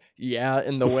 And like, yeah,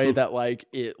 in the way that like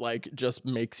it like just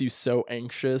makes you so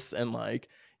anxious, and like,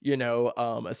 you know,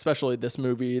 especially this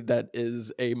movie that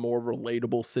is a more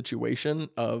relatable situation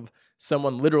of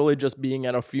someone literally just being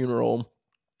at a funeral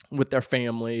with their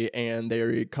family, and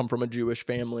they come from a Jewish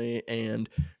family, and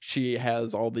she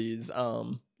has all these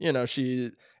you know,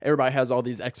 everybody has all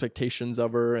these expectations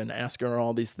of her and asking her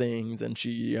all these things, and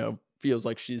she, you know, feels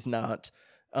like she's not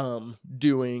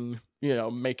doing, you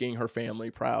know, making her family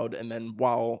proud. And then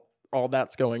while all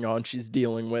that's going on, she's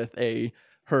dealing with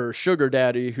her sugar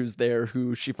daddy who's there,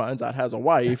 who she finds out has a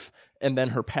wife, and then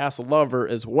her past lover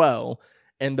as well.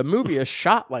 And the movie is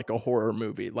shot like a horror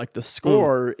movie. Like, the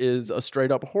score is a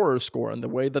straight up horror score, and the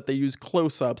way that they use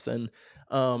close-ups, and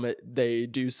they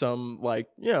do some, like,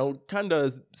 you know, kind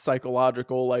of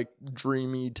psychological, like,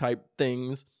 dreamy type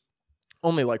things.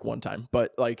 Only like one time,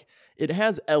 but like, it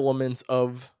has elements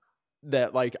of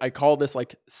that. Like, I call this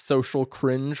like social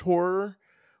cringe horror,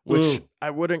 which I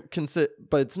wouldn't consider,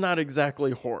 but it's not exactly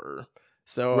horror.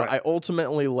 So right. I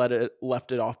ultimately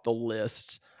left it off the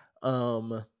list.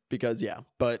 Because yeah,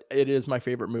 but it is my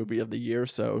favorite movie of the year.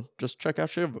 So just check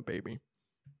out Shiva Baby.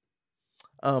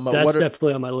 That's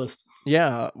definitely on my list.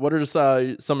 Yeah. What are just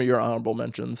some of your honorable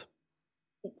mentions?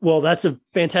 Well, that's a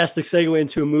fantastic segue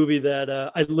into a movie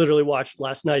that I literally watched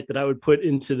last night that I would put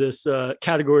into this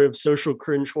category of social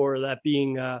cringe horror, that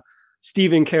being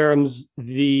Stephen Karam's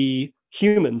The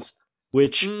Humans,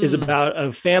 which is about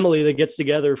a family that gets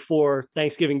together for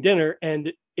Thanksgiving dinner.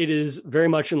 And it is very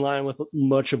much in line with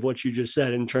much of what you just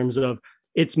said, in terms of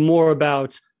it's more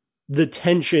about the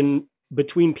tension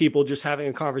between people just having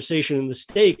a conversation, and the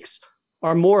stakes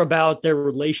are more about their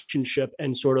relationship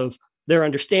and sort of their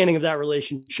understanding of that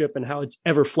relationship and how it's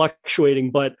ever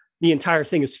fluctuating. But the entire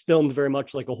thing is filmed very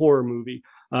much like a horror movie,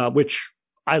 which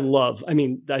I love. I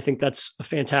mean, I think that's a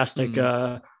fantastic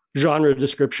genre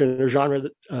description or genre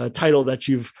title that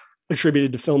you've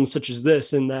attributed to films such as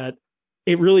this, in that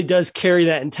it really does carry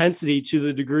that intensity to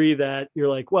the degree that you're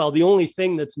like, well, the only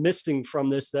thing that's missing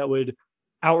from this that would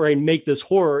outright make this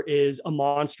horror is a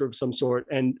monster of some sort.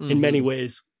 And in many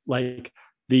ways, like,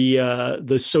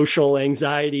 the social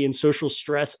anxiety and social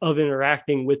stress of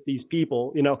interacting with these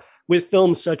people. You know, with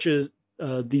films such as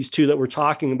these two that we're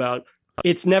talking about,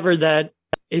 it's never that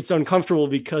it's uncomfortable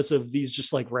because of these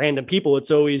just like random people.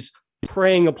 It's always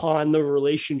preying upon the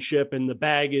relationship and the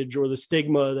baggage or the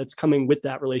stigma that's coming with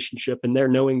that relationship. And they're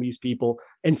knowing these people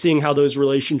and seeing how those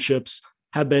relationships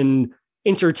have been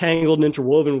intertangled and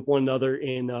interwoven with one another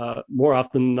in more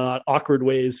often than not awkward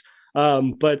ways.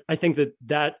 But I think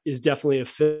that is definitely a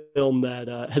film that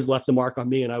has left a mark on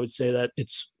me. And I would say that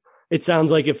it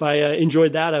sounds like if I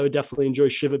enjoyed that, I would definitely enjoy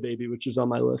Shiva Baby, which is on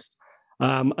my list.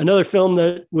 Another film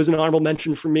that was an honorable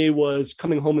mention for me was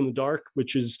Coming Home in the Dark,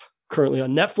 which is currently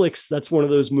on Netflix. That's one of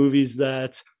those movies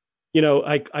that, you know,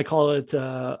 I call it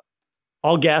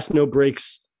all gas, no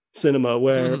brakes cinema,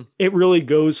 where it really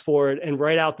goes for it. And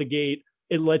right out the gate,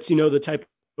 it lets you know the type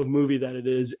of movie that it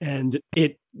is. And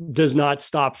it does not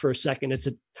stop for a second. It's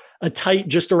a tight,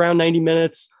 just around 90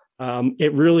 minutes.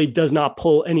 It really does not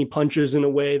pull any punches in a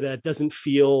way that doesn't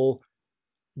feel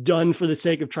done for the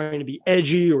sake of trying to be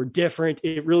edgy or different.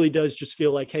 It really does just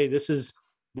feel like, hey, this is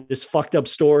this fucked up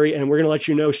story, and we're going to let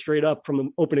you know straight up from the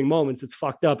opening moments it's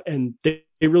fucked up. And they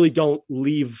really don't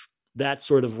leave that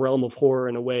sort of realm of horror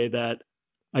in a way that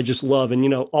I just love. And, you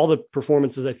know, all the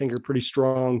performances I think are pretty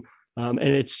strong. And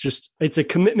it's a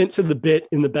commitment to the bit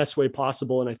in the best way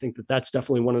possible. And I think that that's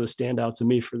definitely one of the standouts of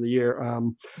me for the year.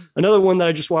 Another one that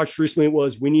I just watched recently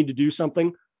was We Need to Do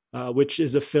Something, which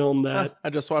is a film that I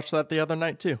just watched that the other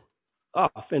night too. Oh,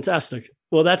 fantastic.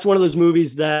 Well, that's one of those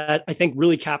movies that I think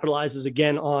really capitalizes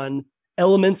again on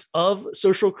elements of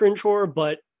social cringe horror,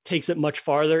 but takes it much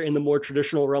farther in the more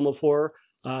traditional realm of horror.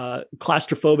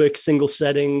 Claustrophobic, single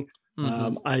setting.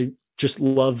 I just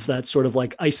love that sort of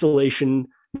like isolation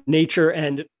nature.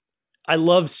 And I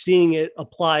love seeing it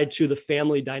applied to the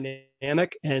family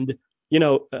dynamic. And, you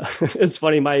know, it's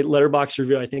funny, my Letterboxd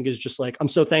review, I think, is just like, I'm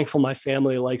so thankful my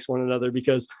family likes one another,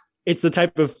 because it's the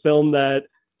type of film that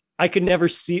I could never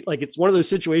see. Like, it's one of those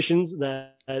situations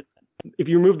that if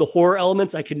you remove the horror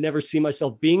elements, I could never see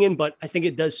myself being in, but I think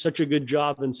it does such a good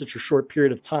job in such a short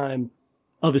period of time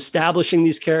of establishing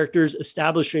these characters,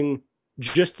 establishing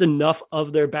just enough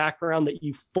of their background that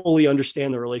you fully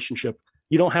understand the relationship.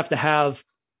 You don't have to have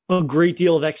a great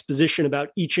deal of exposition about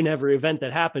each and every event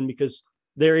that happened, because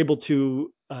they're able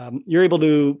to, you're able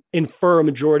to infer a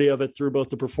majority of it through both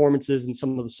the performances and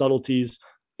some of the subtleties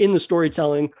in the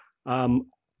storytelling.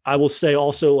 I will say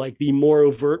also, like, the more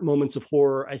overt moments of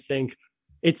horror, I think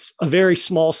it's a very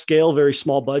small scale, very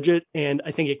small budget. And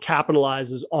I think it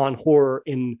capitalizes on horror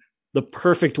in the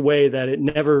perfect way that it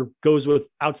never goes with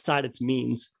outside its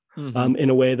means, in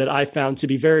a way that I found to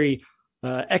be very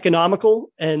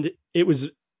economical. And it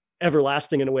was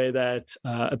everlasting in a way that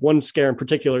one scare in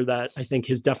particular that I think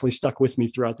has definitely stuck with me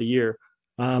throughout the year.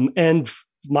 And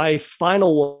my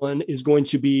final one is going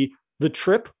to be The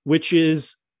Trip, which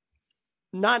is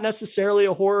not necessarily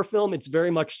a horror film. It's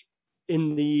very much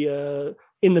in the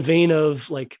vein of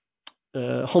like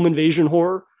home invasion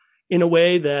horror, in a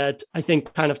way that I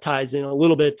think kind of ties in a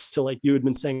little bit to, like you had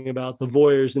been saying about The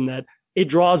Voyeurs, in that it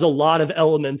draws a lot of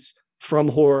elements from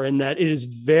horror, and that it is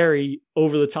very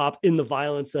over the top in the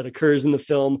violence that occurs in the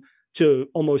film, to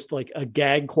almost like a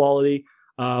gag quality.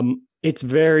 It's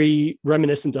very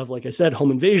reminiscent of, like I said,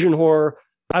 home invasion horror.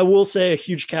 I will say a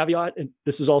huge caveat, and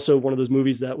this is also one of those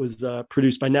movies that was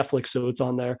produced by Netflix, so it's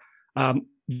on there.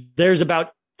 There's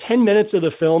about 10 minutes of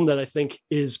the film that I think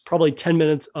is probably 10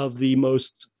 minutes of the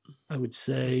most, I would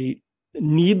say,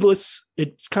 needless.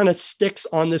 It kind of sticks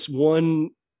on this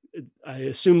one. I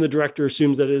assume the director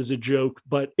assumes that it is a joke,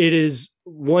 but it is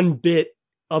one bit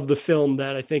of the film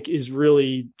that I think is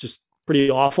really just pretty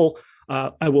awful.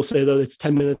 I will say, though, it's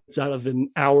 10 minutes out of an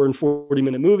hour and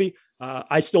 40-minute movie.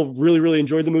 I still really, really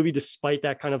enjoyed the movie, despite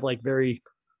that kind of like very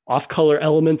off-color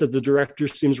element that the director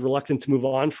seems reluctant to move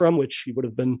on from, which he would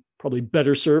have been probably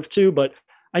better served to. But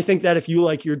I think that if you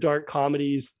like your dark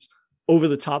comedies, over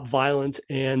the top violent,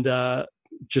 and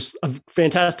just a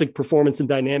fantastic performance and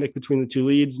dynamic between the two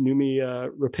leads. Noomi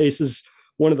Rapace is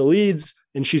one of the leads,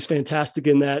 and she's fantastic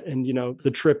in that. And, you know,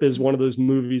 The Trip is one of those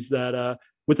movies that,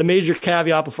 with a major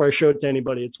caveat before I show it to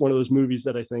anybody, it's one of those movies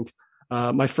that I think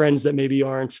my friends that maybe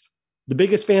aren't the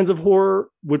biggest fans of horror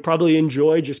would probably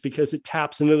enjoy, just because it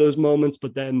taps into those moments,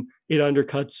 but then it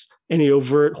undercuts any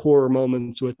overt horror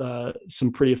moments with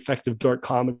some pretty effective dark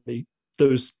comedy.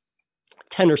 Those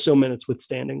 10 or so minutes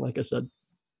withstanding, like I said.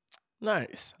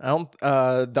 Nice.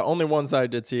 The only ones I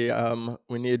did see,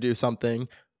 We Need to Do Something,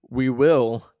 We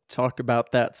Will talk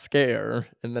about that scare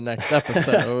in the next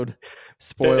episode.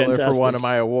 Spoiler Fantastic. for one of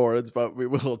my awards, but we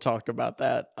will talk about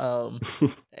that.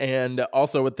 And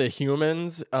also with the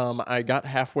humans, I got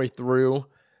halfway through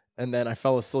and then I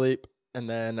fell asleep and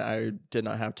then I did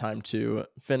not have time to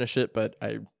finish it, but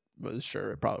I was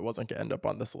sure it probably wasn't going to end up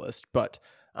on this list. But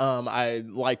I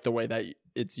like the way that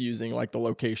it's using like the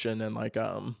location and like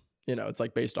it's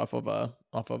like based off of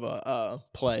a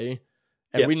play,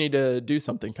 and we need to do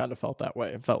something. Kind of felt that way.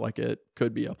 It felt like it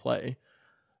could be a play.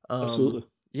 Absolutely.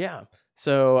 Yeah.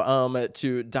 So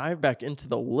to dive back into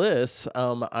the list,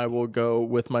 I will go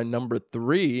with my number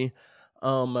 3,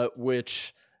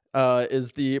 which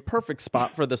is the perfect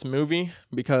spot for this movie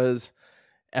because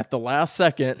at the last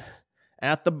second,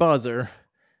 at the buzzer,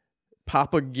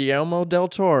 Papa Guillermo del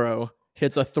Toro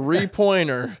hits a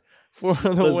 3-pointer for the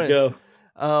win. Let's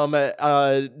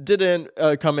go. Didn't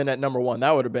come in at number 1.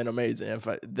 That would have been amazing if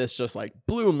this just like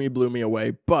blew me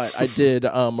away. But I did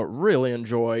really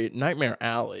enjoy Nightmare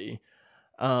Alley,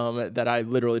 that I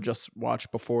literally just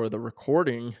watched before the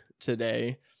recording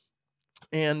today.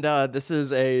 And this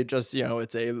is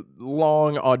it's a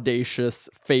long, audacious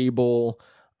fable,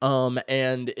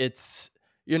 and it's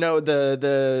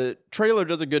the trailer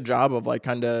does a good job of like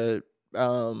kind of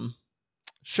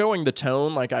showing the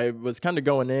tone. Like I was kind of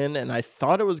going in and I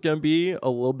thought it was going to be a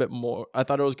little bit more, I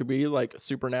thought it was going to be like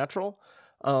supernatural.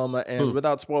 And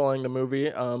without spoiling the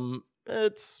movie,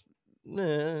 it's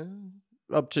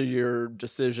up to your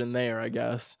decision there, I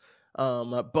guess.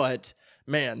 But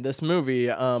man, this movie,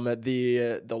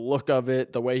 the look of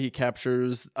it, the way he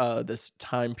captures this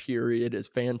time period is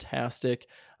fantastic.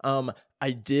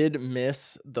 I did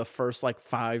miss the first like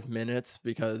 5 minutes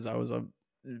because I was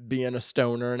being a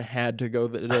stoner and had to go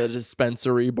to the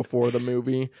dispensary before the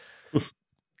movie.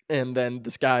 And then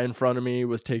this guy in front of me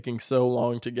was taking so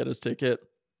long to get his ticket.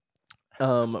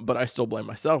 But I still blame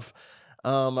myself.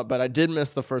 But I did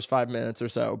miss the first 5 minutes or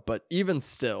so. But even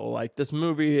still, like this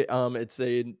movie,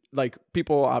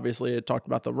 people obviously had talked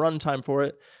about the runtime for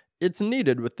it. It's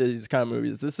needed with these kind of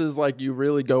movies. This is like you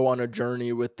really go on a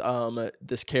journey with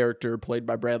this character played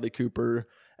by Bradley Cooper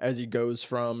as he goes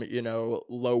from,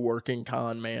 low working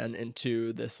con man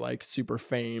into this like super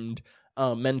famed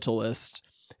mentalist.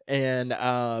 And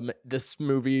this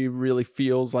movie really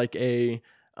feels like a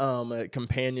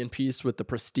companion piece with The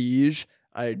Prestige.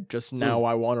 I want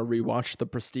to rewatch The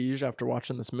Prestige after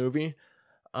watching this movie.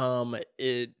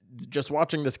 Just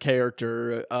watching this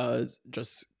character,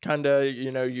 just kind of,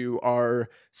 you are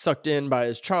sucked in by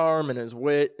his charm and his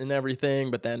wit and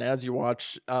everything. But then as you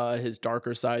watch his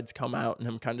darker sides come out and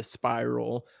him kind of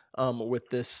spiral with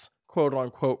this quote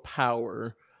unquote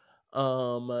power,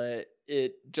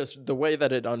 it just the way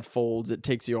that it unfolds, it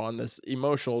takes you on this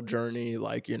emotional journey.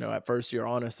 Like, at first you're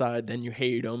on his side, then you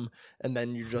hate him, and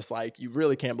then you just like, you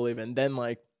really can't believe it. And then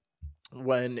like,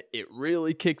 when it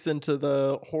really kicks into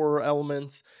the horror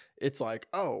elements, it's like,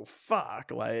 oh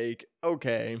fuck, like,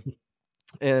 okay.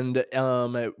 And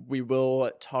we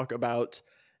will talk about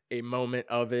a moment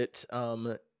of it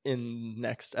in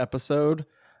next episode.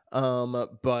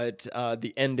 But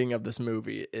the ending of this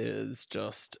movie is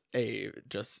just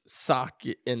sock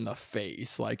in the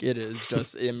face. Like it is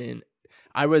just, I mean,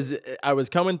 I was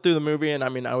coming through the movie and I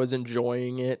mean, I was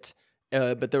enjoying it.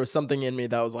 But there was something in me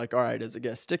that was like, all right, is it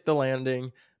going to stick the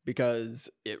landing? Because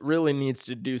it really needs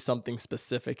to do something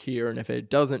specific here. And if it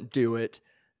doesn't do it,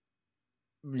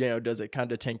 does it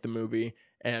kind of tank the movie?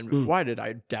 And why did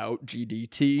I doubt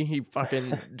GDT? He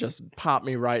fucking just popped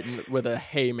me right with a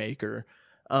haymaker.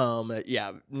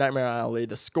 Nightmare Alley,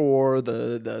 the score,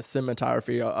 the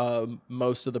cinematography,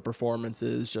 most of the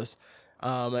performances, just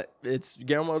it's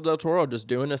Guillermo del Toro just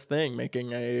doing his thing,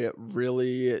 making a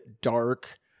really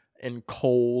dark and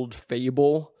cold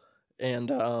fable, and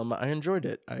I enjoyed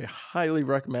it. I highly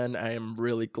recommend. I am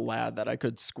really glad that I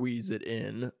could squeeze it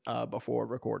in before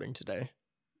recording today.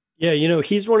 Yeah,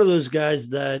 he's one of those guys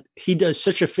that he does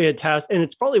such a fantastic, and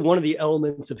it's probably one of the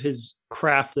elements of his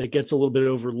craft that gets a little bit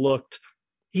overlooked.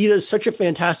 He does such a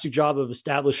fantastic job of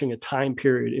establishing a time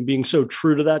period and being so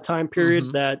true to that time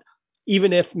period that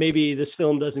even if maybe this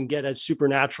film doesn't get as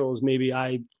supernatural as maybe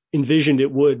I envisioned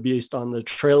it would based on the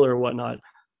trailer or whatnot,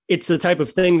 it's the type of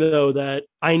thing, though, that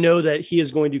I know that he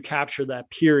is going to capture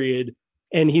that period,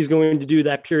 and he's going to do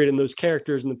that period and those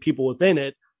characters and the people within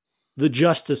it the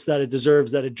justice that it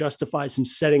deserves, that it justifies him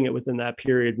setting it within that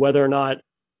period, whether or not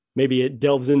maybe it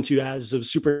delves into as of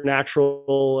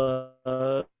supernatural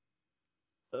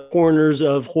corners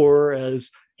of horror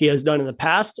as he has done in the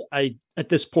past. At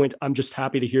this point, I'm just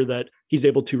happy to hear that he's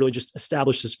able to really just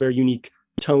establish this very unique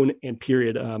tone and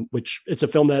period, which it's a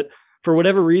film that for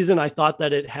whatever reason, I thought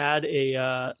that it had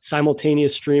a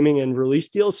simultaneous streaming and release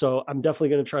deal. So I'm definitely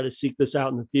going to try to seek this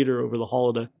out in the theater over the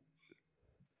holiday.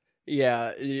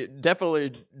 Yeah, you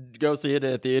definitely go see it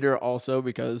at a theater also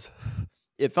because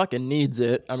it fucking needs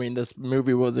it. I mean, this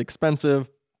movie was expensive.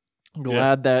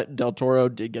 Glad that Del Toro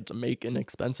did get to make an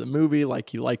expensive movie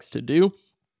like he likes to do.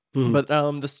 Mm-hmm. But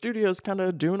the studio's kind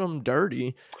of doing them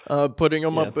dirty, putting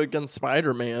them up against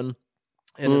Spider-Man,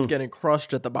 and it's getting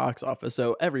crushed at the box office.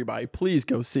 So everybody, please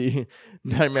go see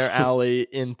Nightmare Alley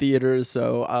in theaters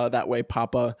so that way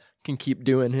Papa can keep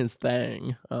doing his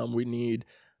thing. We need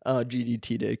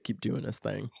GDT to keep doing his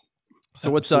thing. So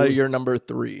what's your number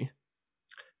 3?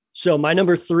 So my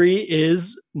number 3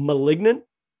 is Malignant.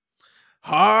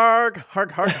 Hark.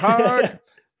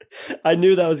 I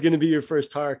knew that was going to be your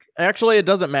first hark. Actually, it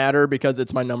doesn't matter because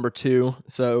it's my number 2.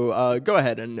 So go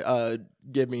ahead and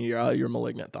give me your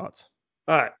Malignant thoughts.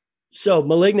 All right. So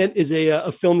Malignant is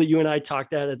a film that you and I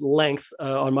talked at length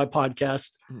on my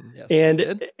podcast. Yes,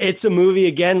 and it's a movie,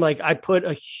 again, like I put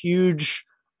a huge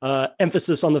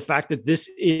emphasis on the fact that this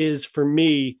is, for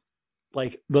me,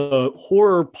 like the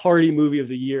horror party movie of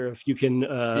the year. If you can,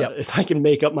 if I can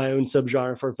make up my own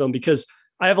subgenre for a film, because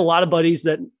I have a lot of buddies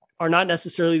that are not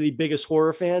necessarily the biggest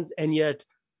horror fans. And yet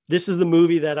this is the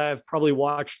movie that I've probably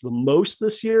watched the most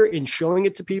this year in showing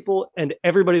it to people. And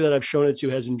everybody that I've shown it to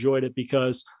has enjoyed it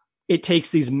because it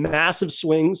takes these massive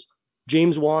swings.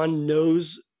 James Wan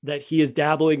knows that he is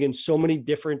dabbling in so many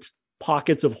different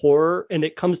pockets of horror, and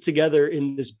it comes together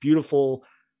in this beautiful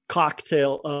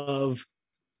cocktail of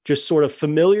just sort of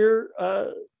familiar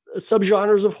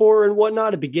subgenres of horror and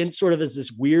whatnot. It begins sort of as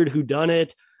this weird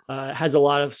whodunit, has a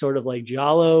lot of sort of like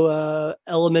giallo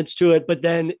elements to it, but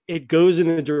then it goes in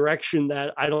a direction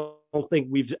that I don't think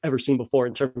we've ever seen before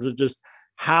in terms of just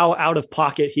how out of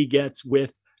pocket he gets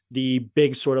with the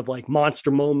big sort of like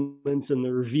monster moments and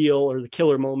the reveal or the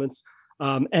killer moments.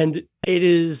 And it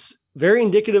is very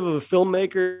indicative of a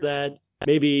filmmaker that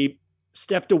maybe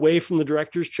stepped away from the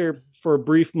director's chair for a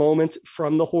brief moment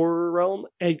from the horror realm,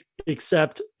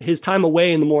 except his time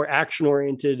away in the more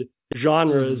action-oriented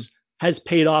genres has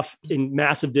paid off in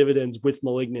massive dividends with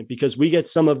Malignant, because we get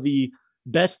some of the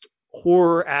best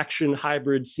horror action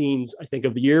hybrid scenes, I think,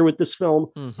 of the year with this film.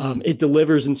 It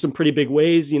delivers in some pretty big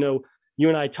ways. You know, you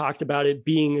and I talked about it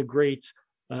being a great,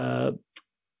 a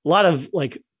lot of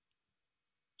like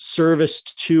service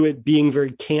to it being very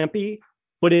campy,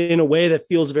 but in a way that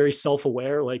feels very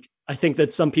self-aware. Like, I think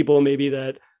that some people maybe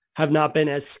that have not been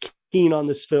as keen on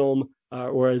this film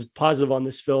or as positive on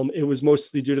this film, it was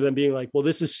mostly due to them being like, well,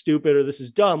 this is stupid or this is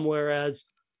dumb. Whereas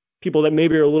people that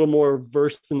maybe are a little more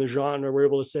versed in the genre were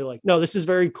able to say like, no, this is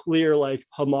very clear, like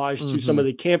homage to some of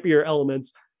the campier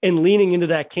elements and leaning into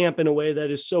that camp in a way that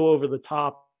is so over the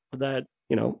top that,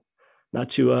 you know, not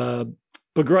to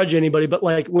begrudge anybody, but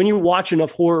like when you watch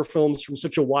enough horror films from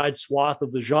such a wide swath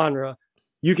of the genre,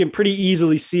 you can pretty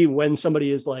easily see when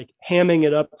somebody is like hamming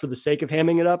it up for the sake of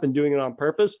hamming it up and doing it on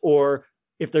purpose, or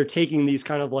if they're taking these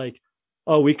kind of like,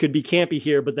 oh, we could be campy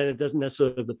here, but then it doesn't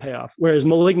necessarily have the payoff. Whereas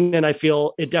Malignant, I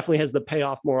feel it definitely has the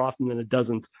payoff more often than it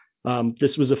doesn't.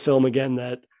 This was a film, again,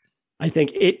 that I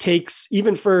think it takes,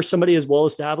 even for somebody as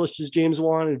well-established as James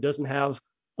Wan, who doesn't have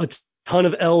a ton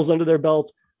of L's under their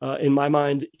belt. In my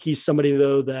mind, he's somebody,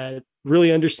 though, that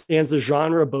really understands the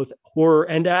genre, both horror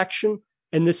and action.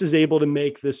 And this is able to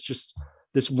make this just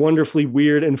this wonderfully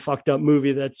weird and fucked up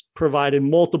movie that's provided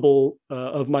multiple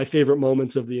of my favorite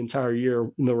moments of the entire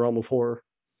year in the realm of horror.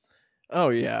 Oh,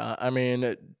 yeah. I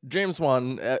mean, James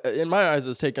Wan, in my eyes,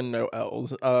 has taken no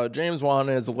L's. James Wan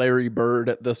is Larry Bird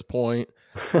at this point,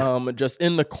 just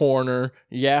in the corner,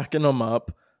 yakking them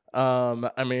up.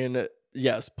 I mean,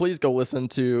 yes, please go listen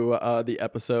to the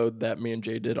episode that me and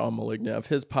Jay did on Malignant of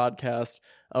his podcast,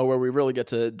 where we really get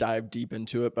to dive deep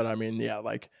into it. But I mean, yeah,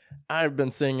 like I've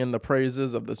been singing the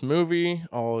praises of this movie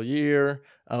all year.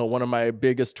 One of my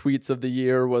biggest tweets of the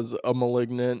year was a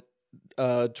Malignant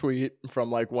tweet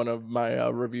from like one of my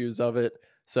reviews of it.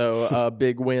 So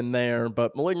big win there.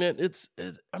 But Malignant,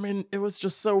 I mean, it was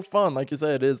just so fun. Like you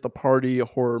said, it is the party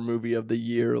horror movie of the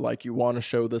year. Like you want to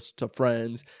show this to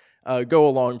friends. Go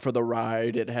along for the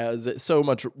ride. It has so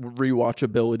much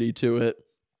rewatchability to it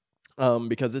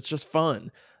because it's just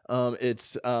fun.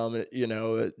 You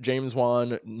know, James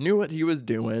Wan knew what he was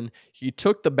doing. He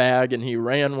took the bag and he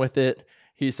ran with it.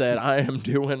 He said, I am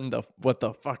doing what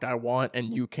the fuck I want and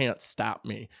you can't stop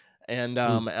me. And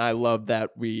I love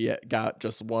that we got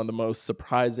just one of the most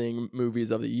surprising movies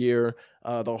of the year.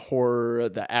 The horror,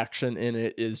 the action in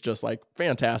it is just like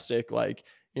fantastic. Like,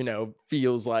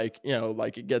 feels like,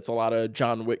 like it gets a lot of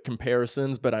John Wick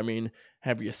comparisons, but I mean,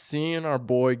 have you seen our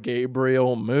boy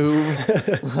Gabriel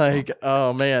move? Like,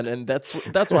 oh man. And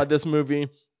that's why this movie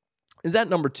is at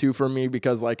number 2 for me,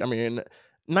 because like, I mean,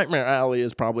 Nightmare Alley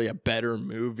is probably a better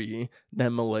movie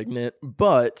than Malignant,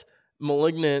 but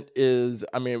Malignant is,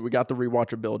 I mean, we got the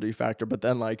rewatchability factor, but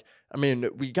then like, I mean,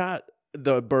 we got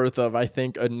the birth of, I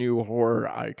think, a new horror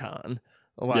icon.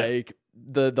 Like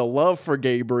the love for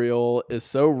Gabriel is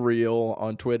so real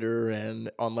on Twitter and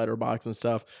on Letterboxd and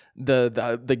stuff.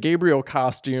 The Gabriel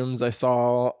costumes I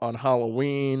saw on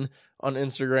Halloween on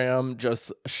Instagram,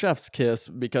 just chef's kiss,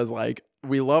 because like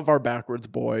we love our backwards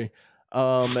boy.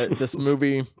 This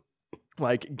movie,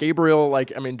 like Gabriel,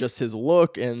 like, I mean, just his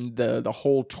look and the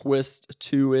whole twist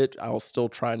to it. I'll still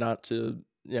try not to,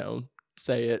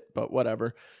 say it, but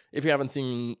whatever. If you haven't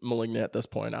seen Malignant at this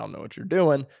point, I don't know what you're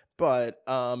doing. But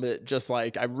it just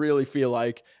like, I really feel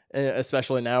like,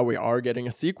 especially now we are getting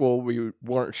a sequel. We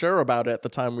weren't sure about it at the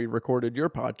time we recorded your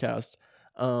podcast.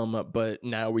 But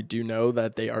now we do know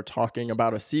that they are talking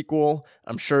about a sequel.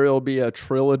 I'm sure it'll be a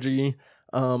trilogy.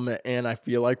 And I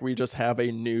feel like we just have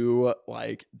a new,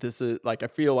 like, this is like, I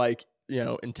feel like,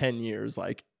 in 10 years,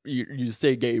 like you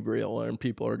say Gabriel and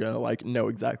people are going to like know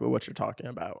exactly what you're talking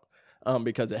about.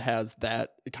 Because it has that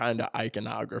kind of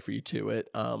iconography to it.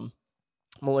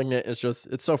 Malignant is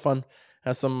just, it's so fun.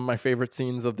 Has some of my favorite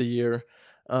scenes of the year.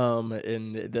 In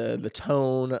the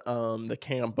tone, the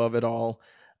camp of it all.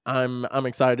 I'm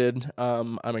excited.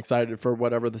 I'm excited for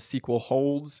whatever the sequel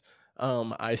holds.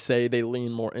 I say they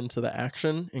lean more into the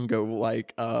action and go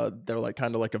like, they're like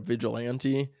kind of like a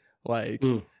vigilante, like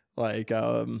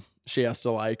she has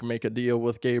to like make a deal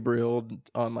with Gabriel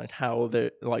on like how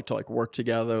they like to like work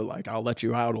together. Like, I'll let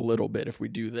you out a little bit if we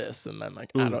do this. And then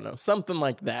like, I don't know, something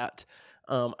like that.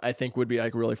 I think would be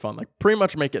like really fun. Like pretty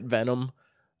much make it Venom.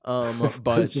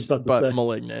 But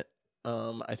Malignant.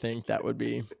 I think that would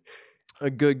be a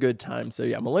good time. So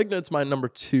yeah, Malignant's my number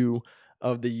 2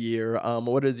 of the year.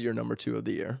 What is your number 2 of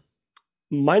the year?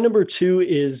 My number 2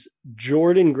 is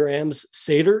Jordan Graham's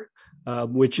Seder,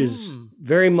 which is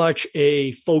very much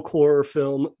a folk horror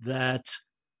film that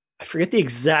I forget the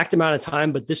exact amount of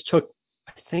time, but this took,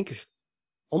 I think,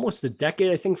 almost a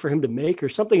decade, I think, for him to make, or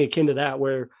something akin to that,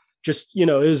 where just, it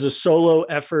was a solo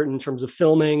effort in terms of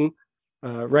filming,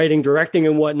 writing, directing,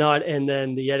 and whatnot. And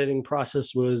then the editing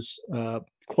process was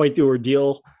quite the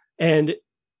ordeal. And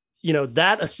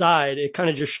that aside, it kind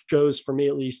of just shows, for me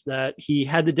at least, that he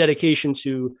had the dedication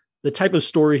to the type of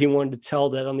story he wanted to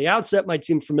tell that on the outset might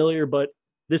seem familiar, but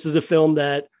this is a film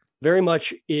that very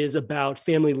much is about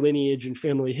family lineage and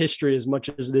family history as much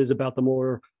as it is about the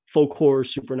more folk horror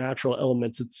supernatural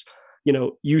elements. It's,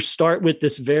 you start with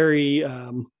this very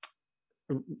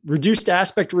reduced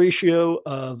aspect ratio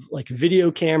of like a video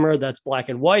camera that's black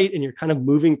and white, and you're kind of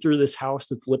moving through this house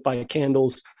that's lit by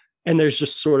candles. And there's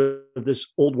just sort of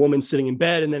this old woman sitting in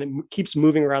bed, and then it keeps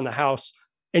moving around the house.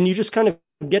 And you just kind of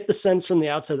get the sense from the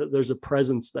outside that there's a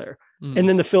presence there. And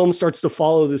then the film starts to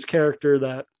follow this character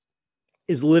that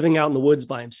is living out in the woods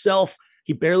by himself.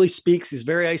 He barely speaks. He's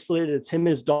very isolated. It's him,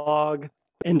 his dog,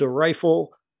 and a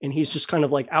rifle. And he's just kind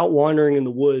of like out wandering in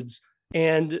the woods.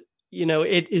 And,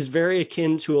 it is very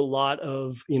akin to a lot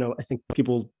of, I think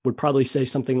people would probably say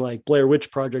something like Blair Witch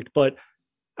Project. But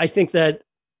I think that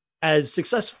as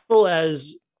successful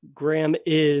as Graham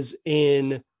is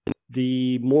in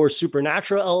the more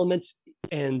supernatural elements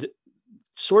and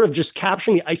sort of just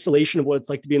capturing the isolation of what it's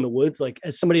like to be in the woods, like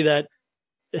as somebody that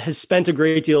has spent a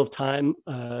great deal of time,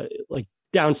 like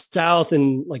down south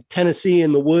in like Tennessee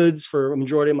in the woods for a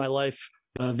majority of my life,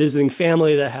 visiting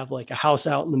family that have like a house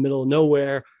out in the middle of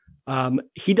nowhere.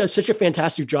 He does such a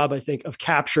fantastic job, I think, of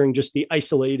capturing just the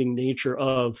isolating nature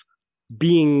of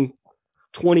being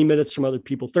 20 minutes from other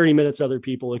people, 30 minutes other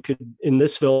people. It could, in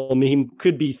this film, he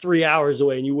could be 3 hours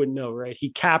away and you wouldn't know, right? He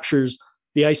captures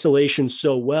the isolation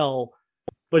so well,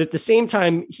 but at the same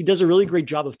time, he does a really great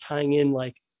job of tying in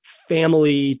like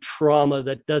family trauma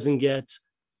that doesn't get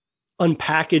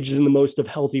unpackaged in the most of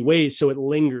healthy ways. So it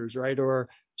lingers, right? Or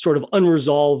sort of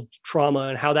unresolved trauma,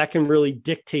 and how that can really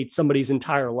dictate somebody's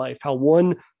entire life, how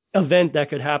one event that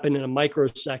could happen in a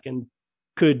microsecond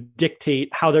could dictate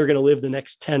how they're going to live the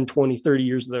next 10, 20, 30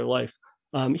 years of their life.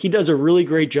 He does a really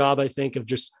great job, I think, of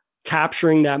just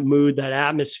capturing that mood, that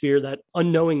atmosphere, that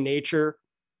unknowing nature,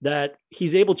 that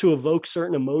he's able to evoke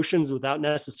certain emotions without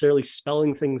necessarily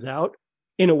spelling things out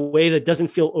in a way that doesn't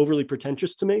feel overly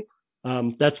pretentious to me.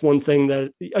 That's one thing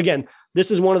that, again,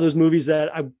 this is one of those movies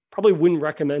that I probably wouldn't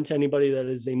recommend to anybody that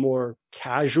is a more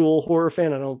casual horror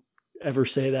fan. I don't ever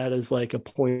say that as like a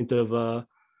point of,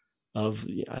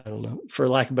 I don't know, for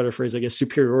lack of a better phrase, I guess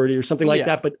superiority or something like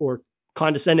that, but or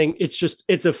condescending.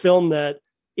 It's a film that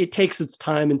it takes its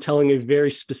time in telling a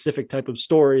very specific type of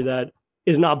story that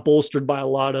is not bolstered by a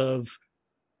lot of,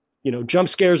 jump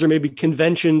scares or maybe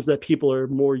conventions that people are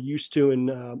more used to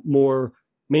in more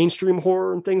mainstream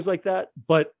horror and things like that.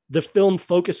 But the film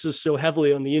focuses so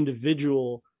heavily on the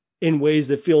individual in ways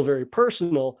that feel very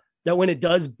personal that when it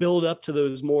does build up to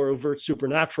those more overt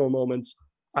supernatural moments,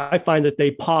 I find that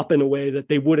they pop in a way that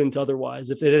they wouldn't otherwise.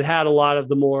 If it had had a lot of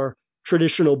the more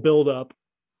traditional buildup,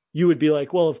 you would be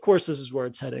like, well, of course, this is where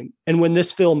it's heading. And when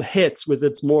this film hits with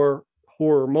its more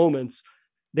horror moments,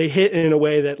 they hit in a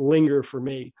way that linger for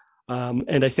me.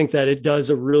 And I think that it does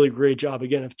a really great job,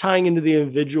 again, of tying into the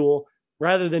individual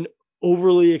rather than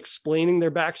overly explaining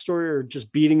their backstory or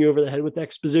just beating you over the head with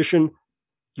exposition.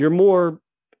 You're more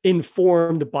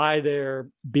informed by their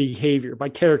behavior, by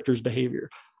characters' behavior,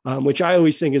 which I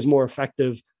always think is more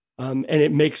effective. And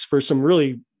it makes for some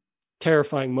really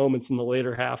terrifying moments in the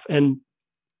later half. And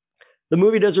the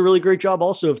movie does a really great job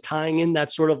also of tying in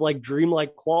that sort of like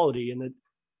dreamlike quality. And it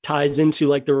ties into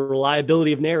like the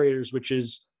reliability of narrators, which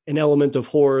is an element of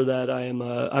horror that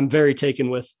I'm very taken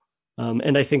with.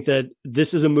 And I think that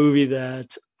this is a movie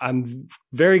that I'm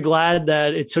very glad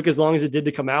that it took as long as it did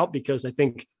to come out, because I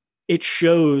think it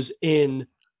shows in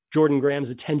Jordan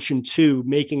Graham's attention to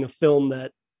making a film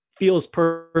that feels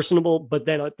personable, but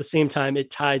then at the same time, it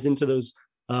ties into those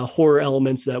horror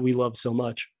elements that we love so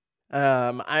much.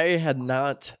 I had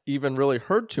not even really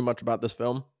heard too much about this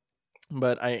film,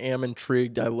 but I am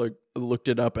intrigued. I looked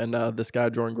it up, and this guy,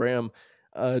 Jordan Graham,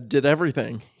 did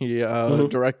everything. He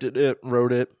directed it,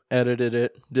 wrote it, edited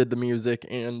it, did the music,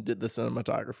 and did the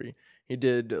cinematography. He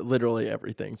did literally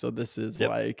everything. So this is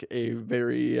like a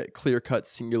very clear-cut,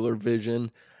 singular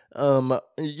vision,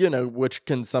 which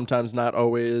can sometimes not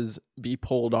always be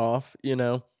pulled off,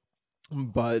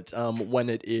 but when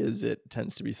it is, it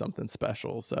tends to be something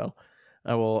special. So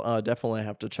I will definitely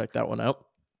have to check that one out.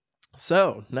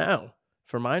 So now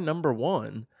for my number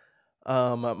one.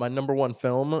 My number one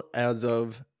film as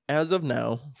of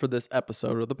now for this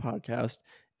episode of the podcast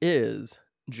is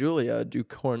Julia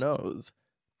Ducournau's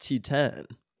Titane.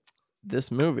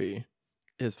 This movie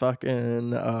is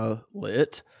fucking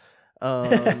lit.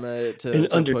 An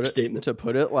understatement. To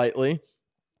put it lightly.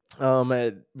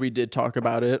 We did talk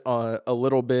about it a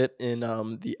little bit in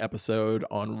the episode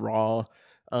on Raw.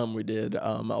 We did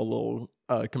a little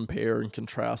compare and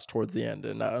contrast towards the end,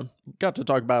 and got to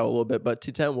talk about it a little bit. But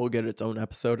Titane will get its own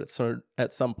episode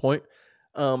at some point.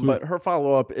 But her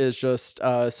follow up is just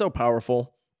so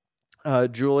powerful.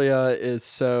 Julia is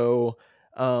so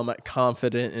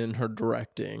confident in her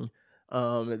directing.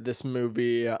 This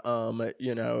movie,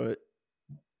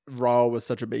 Raw was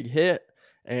such a big hit,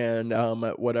 and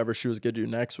whatever she was going to do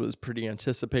next was pretty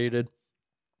anticipated.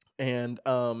 And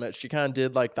she kind of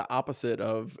did like the opposite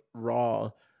of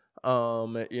Raw.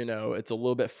 It's a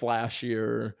little bit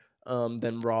flashier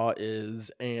than Raw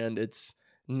is, and it's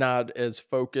not as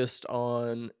focused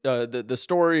on the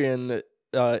story, and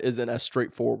isn't as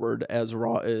straightforward as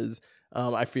Raw is.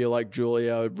 I feel like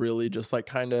Julia really just like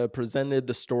kind of presented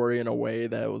the story in a way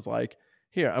that was like,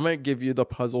 here, I'm going to give you the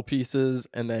puzzle pieces,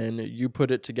 and then you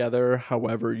put it together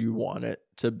however you want it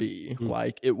to be.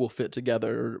 Like, it will fit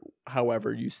together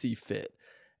however you see fit.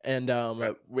 And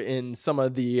in some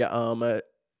of the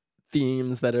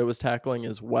themes that it was tackling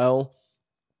as well,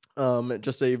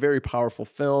 just a very powerful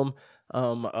film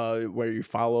where you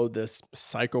follow this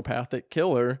psychopathic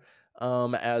killer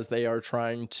as they are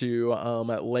trying to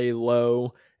lay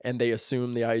low, and they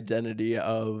assume the identity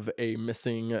of a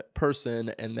missing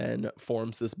person, and then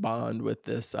forms this bond with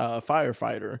this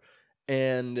firefighter.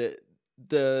 And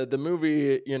the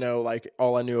movie, like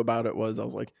all I knew about it was I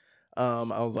was like,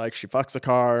 she fucks a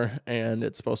car, and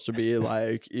it's supposed to be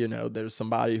like, there's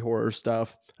some body horror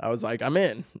stuff. I was like, I'm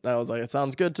in. I was like, it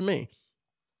sounds good to me.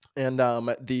 And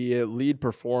the lead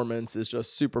performance is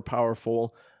just super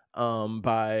powerful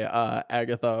by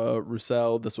Agatha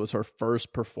Roussel. This was her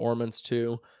first performance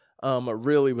too.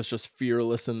 Really was just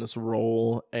fearless in this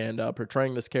role, and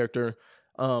portraying this character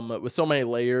with so many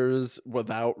layers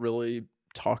without really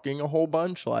talking a whole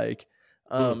bunch. Like,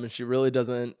 she really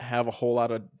doesn't have a whole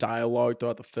lot of dialogue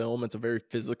throughout the film. It's a very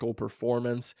physical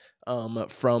performance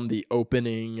from the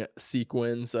opening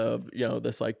sequence of,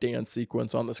 this like dance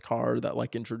sequence on this car that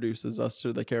like introduces us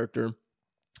to the character,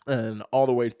 and all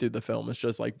the way through the film. It's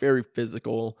just like very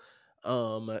physical,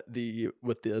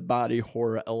 with the body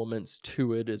horror elements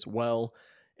to it as well.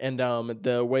 And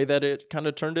the way that it kind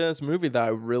of turned into this movie that I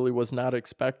really was not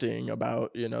expecting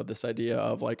about, this idea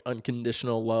of like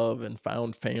unconditional love and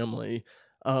found family.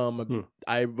 Hmm.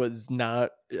 I was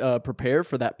not prepared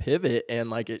for that pivot, and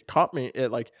like it caught me.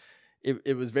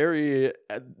 It was very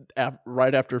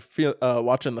right after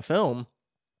watching the film,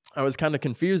 I was kind of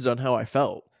confused on how I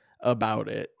felt about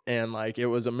it. And like it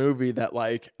was a movie that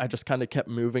like I just kind of kept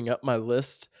moving up my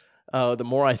list. The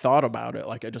more I thought about it,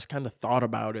 like I just kind of thought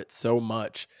about it so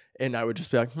much, and I would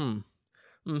just be like,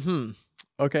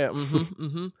 okay,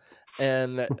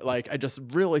 and like I just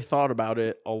really thought about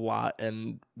it a lot.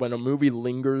 And when a movie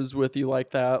lingers with you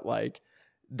like that, like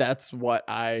that's what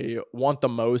I want the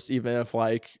most, even if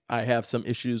like I have some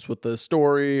issues with the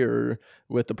story or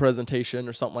with the presentation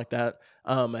or something like that.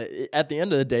 At the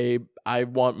end of the day, I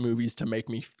want movies to make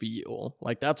me feel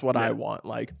like that's what I want.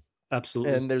 Like,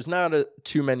 Absolutely. and there's not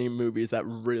too many movies that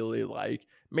really like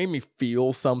made me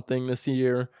feel something this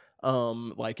year.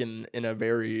 Like in a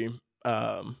very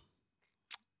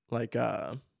like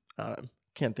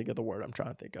can't think of the word I'm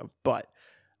trying to think of, but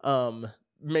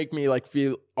make me like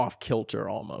feel off kilter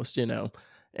almost, you know.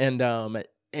 And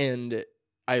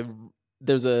I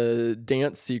there's a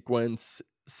dance sequence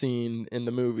scene in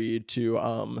the movie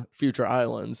to Future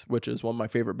Islands, which is one of my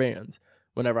favorite bands.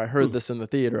 Whenever I heard this in the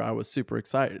theater, I was super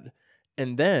excited.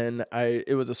 And then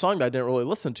it was a song that I didn't really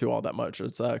listen to all that much.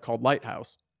 It's called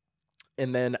Lighthouse.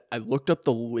 And then I looked up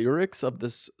the lyrics of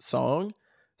this song.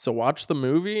 So watch the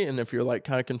movie, and if you're like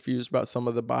kind of confused about some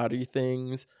of the body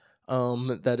things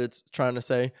that it's trying to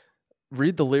say,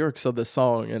 read the lyrics of this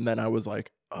song. And then I was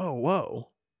like, oh, whoa,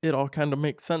 it all kind of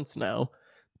makes sense now.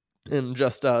 And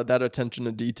just that attention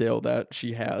to detail that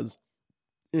she has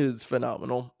is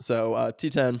phenomenal. So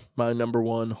T10, my number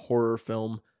one horror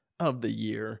film of the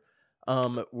year,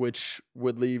 which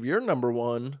would leave your number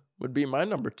one would be my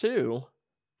number two.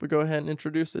 But go ahead and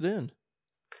introduce it in.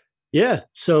 Yeah.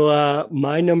 So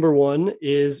my number one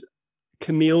is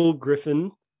Camille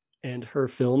Griffin and her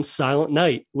film Silent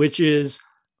Night, which is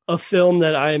a film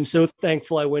that I am so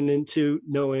thankful I went into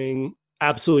knowing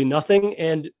absolutely nothing.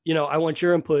 And, you know, I want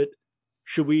your input.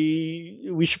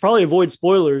 We should probably avoid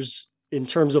spoilers in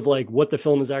terms of like what the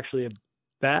film is actually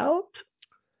about.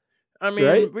 I mean,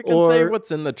 right? We can say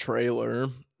what's in the trailer,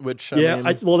 which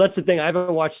well, that's the thing. I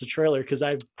haven't watched the trailer because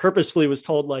I purposefully was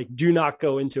told like, do not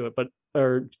go into it,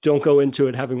 or don't go into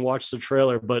it having watched the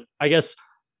trailer. But I guess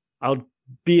I'll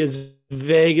be as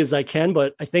vague as I can.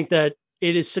 But I think that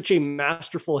it is such a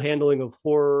masterful handling of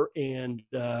horror and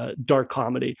dark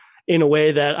comedy in a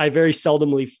way that I very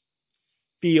seldomly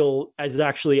feel as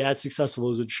actually as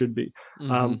successful as it should be.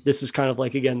 Mm-hmm. This is kind of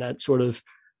like, again, that sort of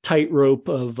tightrope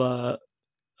of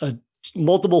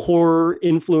multiple horror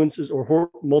influences or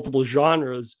multiple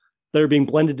genres that are being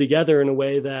blended together in a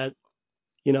way that,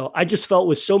 you know, I just felt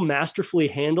was so masterfully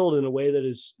handled in a way that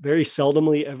is very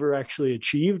seldomly ever actually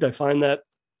achieved. I find that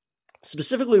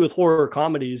specifically with horror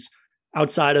comedies,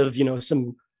 outside of, you know,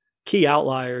 some key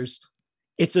outliers,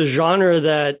 it's a genre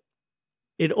that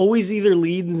it always either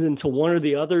leans into one or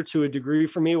the other to a degree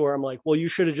for me, where I'm like, well, you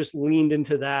should have just leaned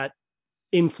into that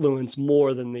influence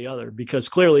more than the other, because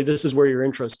clearly this is where your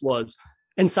interest was.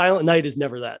 And Silent Night is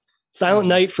never that. Silent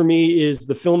Night for me is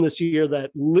the film this year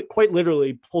that quite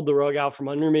literally pulled the rug out from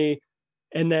under me.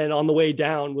 And then on the way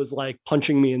down was like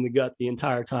punching me in the gut the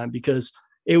entire time, because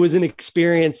it was an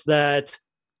experience that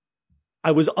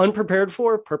I was unprepared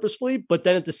for purposefully. But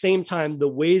then at the same time, the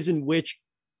ways in which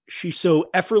she so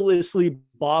effortlessly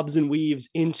bobs and weaves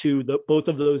into both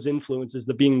of those influences,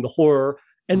 the being the horror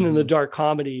and then the dark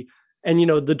comedy. And, you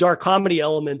know, the dark comedy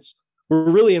elements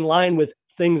were really in line with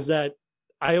things that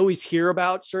I always hear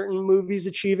about certain movies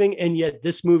achieving. And yet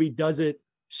this movie does it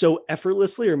so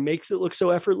effortlessly, or makes it look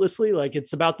so effortlessly. Like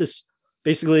it's about this,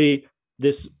 basically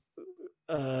this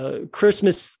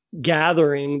Christmas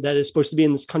gathering that is supposed to be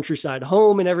in this countryside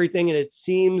home and everything. And it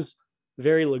seems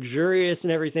very luxurious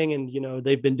and everything. And, you know,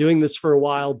 they've been doing this for a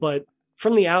while, but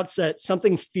from the outset,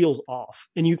 something feels off,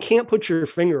 and you can't put your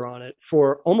finger on it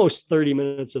for almost 30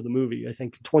 minutes of the movie. I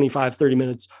think 25, 30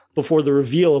 minutes before the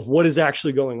reveal of what is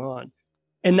actually going on.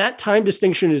 And that time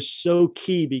distinction is so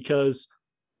key, because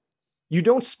you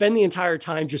don't spend the entire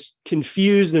time just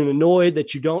confused and annoyed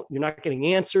that you're not getting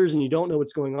answers and you don't know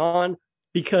what's going on,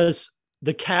 because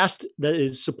the cast that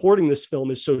is supporting this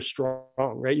film is so strong,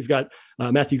 right? You've got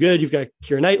Matthew Good, you've got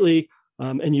Keira Knightley,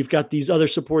 and you've got these other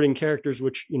supporting characters,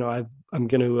 which, you know, I'm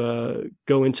going to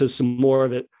go into some more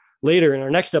of it later in our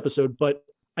next episode. But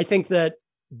I think that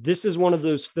this is one of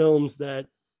those films that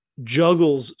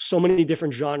juggles so many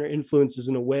different genre influences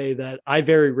in a way that I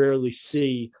very rarely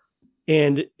see.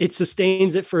 And it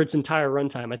sustains it for its entire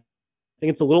runtime. I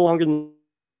think it's a little longer than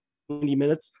 90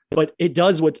 minutes, but it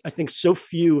does what I think so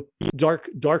few dark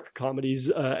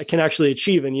comedies can actually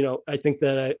achieve. And, I think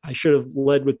that I should have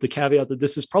led with the caveat that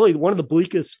this is probably one of the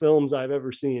bleakest films I've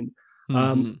ever seen.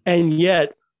 And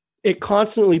yet it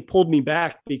constantly pulled me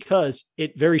back because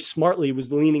it very smartly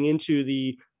was leaning into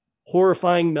the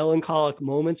horrifying, melancholic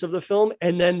moments of the film.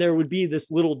 And then there would be this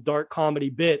little dark comedy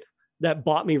bit that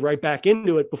brought me right back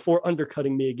into it before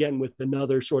undercutting me again with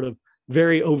another sort of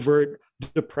very overt,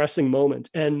 depressing moment.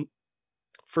 And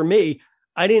for me,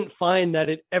 I didn't find that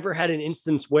it ever had an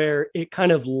instance where it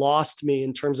kind of lost me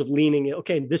in terms of leaning,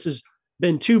 okay, this has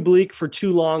been too bleak for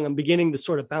too long. I'm beginning to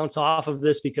sort of bounce off of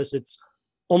this because it's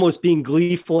almost being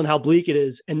gleeful in how bleak it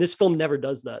is. And this film never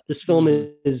does that. This film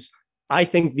is, I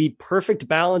think, the perfect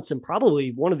balance and probably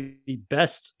one of the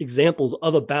best examples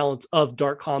of a balance of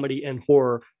dark comedy and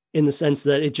horror, in the sense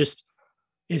that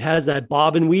it has that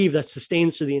bob and weave that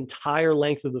sustains through the entire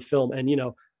length of the film. And,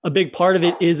 a big part of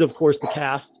it is, of course, the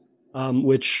cast,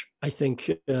 which I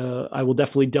think I will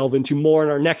definitely delve into more in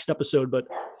our next episode. But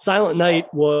Silent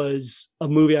Night was a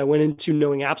movie I went into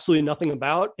knowing absolutely nothing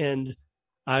about. And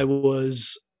I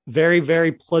was very,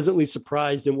 very pleasantly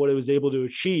surprised in what it was able to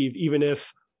achieve, even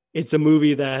if it's a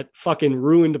movie that fucking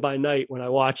ruined my night when I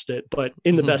watched it, but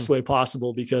in the best way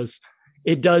possible, because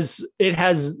this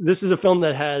is a film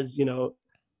that has,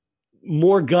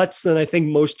 more guts than I think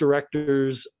most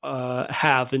directors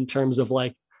have, in terms of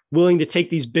like willing to take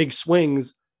these big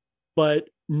swings, but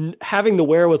having the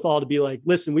wherewithal to be like,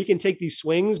 listen, we can take these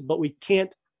swings, but we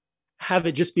can't have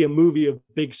it just be a movie of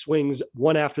big swings,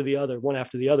 one after the other,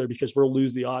 because we'll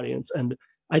lose the audience. And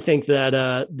I think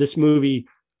that this movie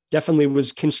definitely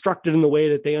was constructed in the way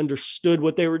that they understood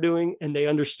what they were doing, and they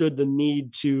understood the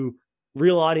need to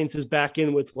reel audiences back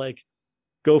in with like,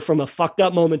 go from a fucked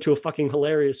up moment to a fucking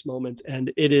hilarious moment.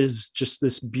 And it is just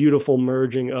this beautiful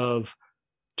merging of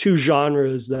two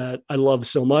genres that I love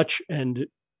so much. And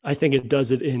I think it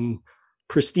does it in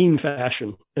pristine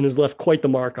fashion and has left quite the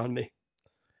mark on me.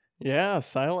 Yeah,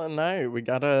 Silent Night. We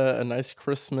got a nice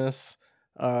Christmas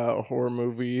horror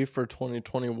movie for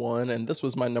 2021, and this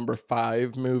was my number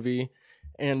 5 movie.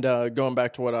 And going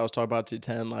back to what I was talking about,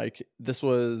 T10, like, this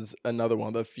was another one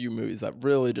of the few movies that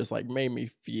really just like made me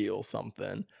feel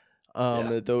something.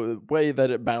 The way that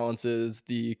it balances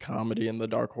the comedy and the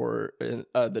dark horror,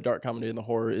 the dark comedy and the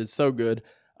horror is so good.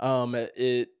 I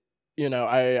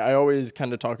always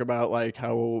kind of talk about like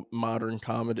how modern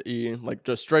comedy, like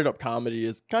just straight up comedy,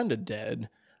 is kind of dead.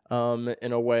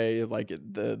 In a way, like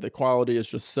the quality is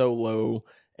just so low,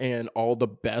 and all the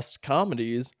best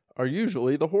comedies are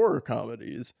usually the horror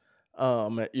comedies.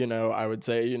 I would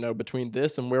say, between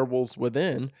this and Werewolves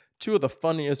Within, 2 of the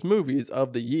funniest movies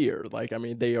of the year. Like, I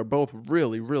mean, they are both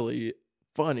really, really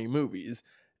funny movies.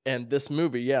 And this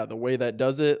movie, the way that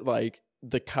does it, like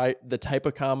the type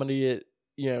of comedy it,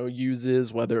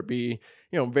 uses, whether it be,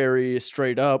 very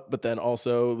straight up, but then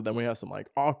we have some like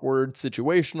awkward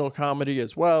situational comedy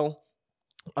as well.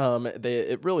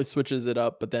 It really switches it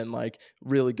up, but then like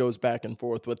really goes back and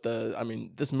forth with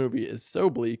this movie is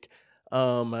so bleak.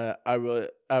 I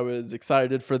was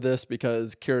excited for this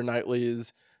because Keira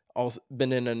Knightley's also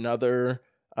been in another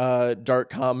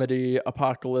dark comedy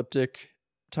apocalyptic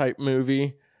type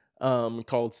movie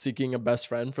called Seeking a Best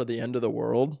Friend for the End of the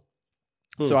World.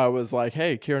 So I was like,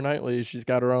 hey, Keira Knightley, she's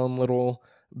got her own little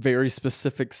very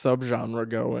specific subgenre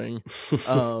going.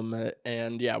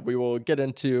 And yeah, we will get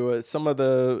into some of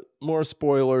the more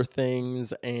spoiler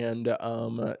things and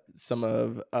some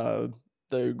of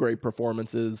the great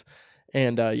performances.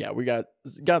 And we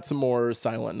got some more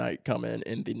Silent Night coming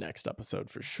in the next episode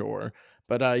for sure.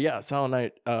 But Silent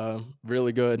Night,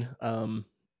 really good.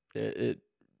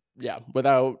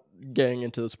 Without getting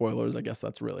into the spoilers, I guess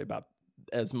that's really about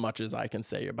as much as I can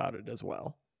say about it as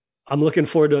well. I'm looking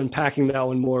forward to unpacking that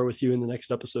one more with you in the next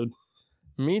episode.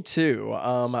 Me too.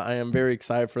 I am very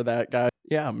excited for that, guys.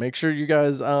 Yeah, make sure you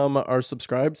guys are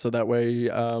subscribed so that way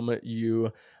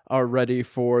you are ready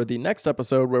for the next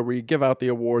episode where we give out the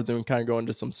awards and we kind of go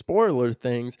into some spoiler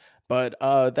things. But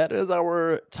that is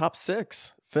our top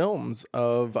 6 films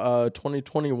of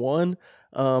 2021.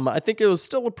 I think it was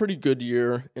still a pretty good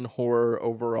year in horror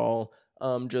overall.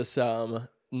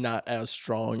 Not as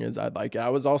strong as I'd like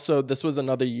it. This was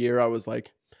another year I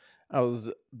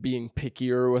was being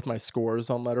pickier with my scores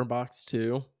on Letterboxd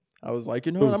too. I was like,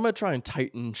 what, I'm gonna try and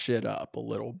tighten shit up a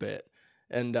little bit,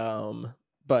 and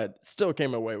but still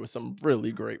came away with some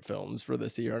really great films for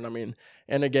this year.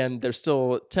 And again, there's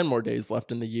still 10 more days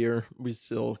left in the year. We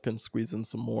still can squeeze in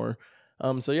some more.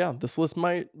 This list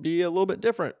might be a little bit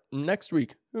different next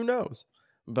week. Who knows?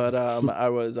 But I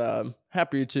was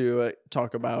happy to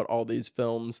talk about all these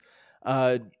films.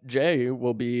 Jay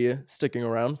will be sticking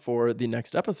around for the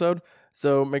next episode,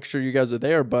 so make sure you guys are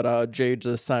there. But Jay,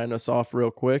 to sign us off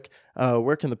real quick,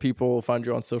 where can the people find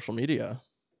you on social media?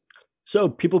 So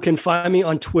people can find me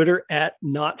on Twitter at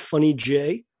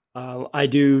NotFunnyJ. I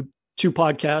do 2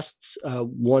 podcasts.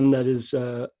 One that is,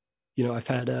 I've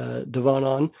had Devon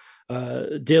on,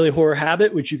 Daily Horror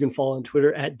Habit, which you can follow on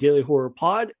Twitter at Daily Horror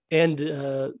Pod. And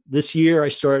this year I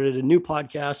started a new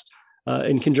podcast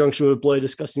in conjunction with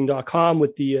bloodydisgusting.com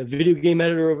with the video game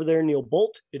editor over there, Neil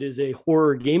Bolt. It is a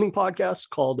horror gaming podcast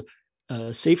called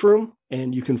Safe Room,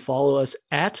 and you can follow us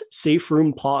at Safe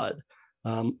Room Pod.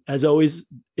 As always,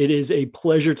 it is a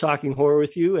pleasure talking horror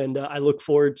with you, and I look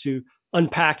forward to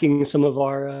unpacking some of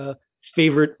our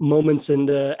favorite moments and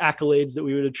accolades that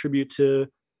we would attribute to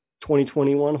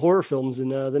 2021 horror films in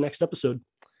the next episode.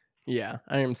 Yeah,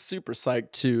 I am super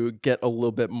psyched to get a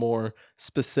little bit more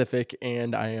specific,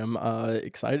 and I am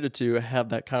excited to have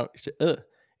that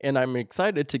and I'm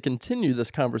excited to continue this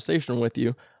conversation with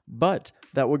you. But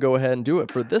that will go ahead and do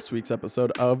it for this week's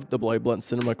episode of the Bloody Blunt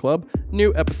Cinema Club.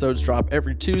 New episodes drop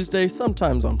every Tuesday,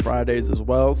 sometimes on Fridays as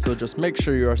well. So just make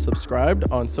sure you are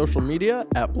subscribed on social media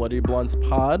at Bloody Blunts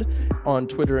Pod on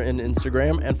Twitter and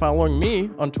Instagram, and following me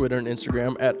on Twitter and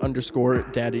Instagram at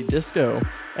 _Daddy Disco.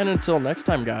 And until next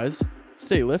time, guys,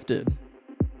 stay lifted.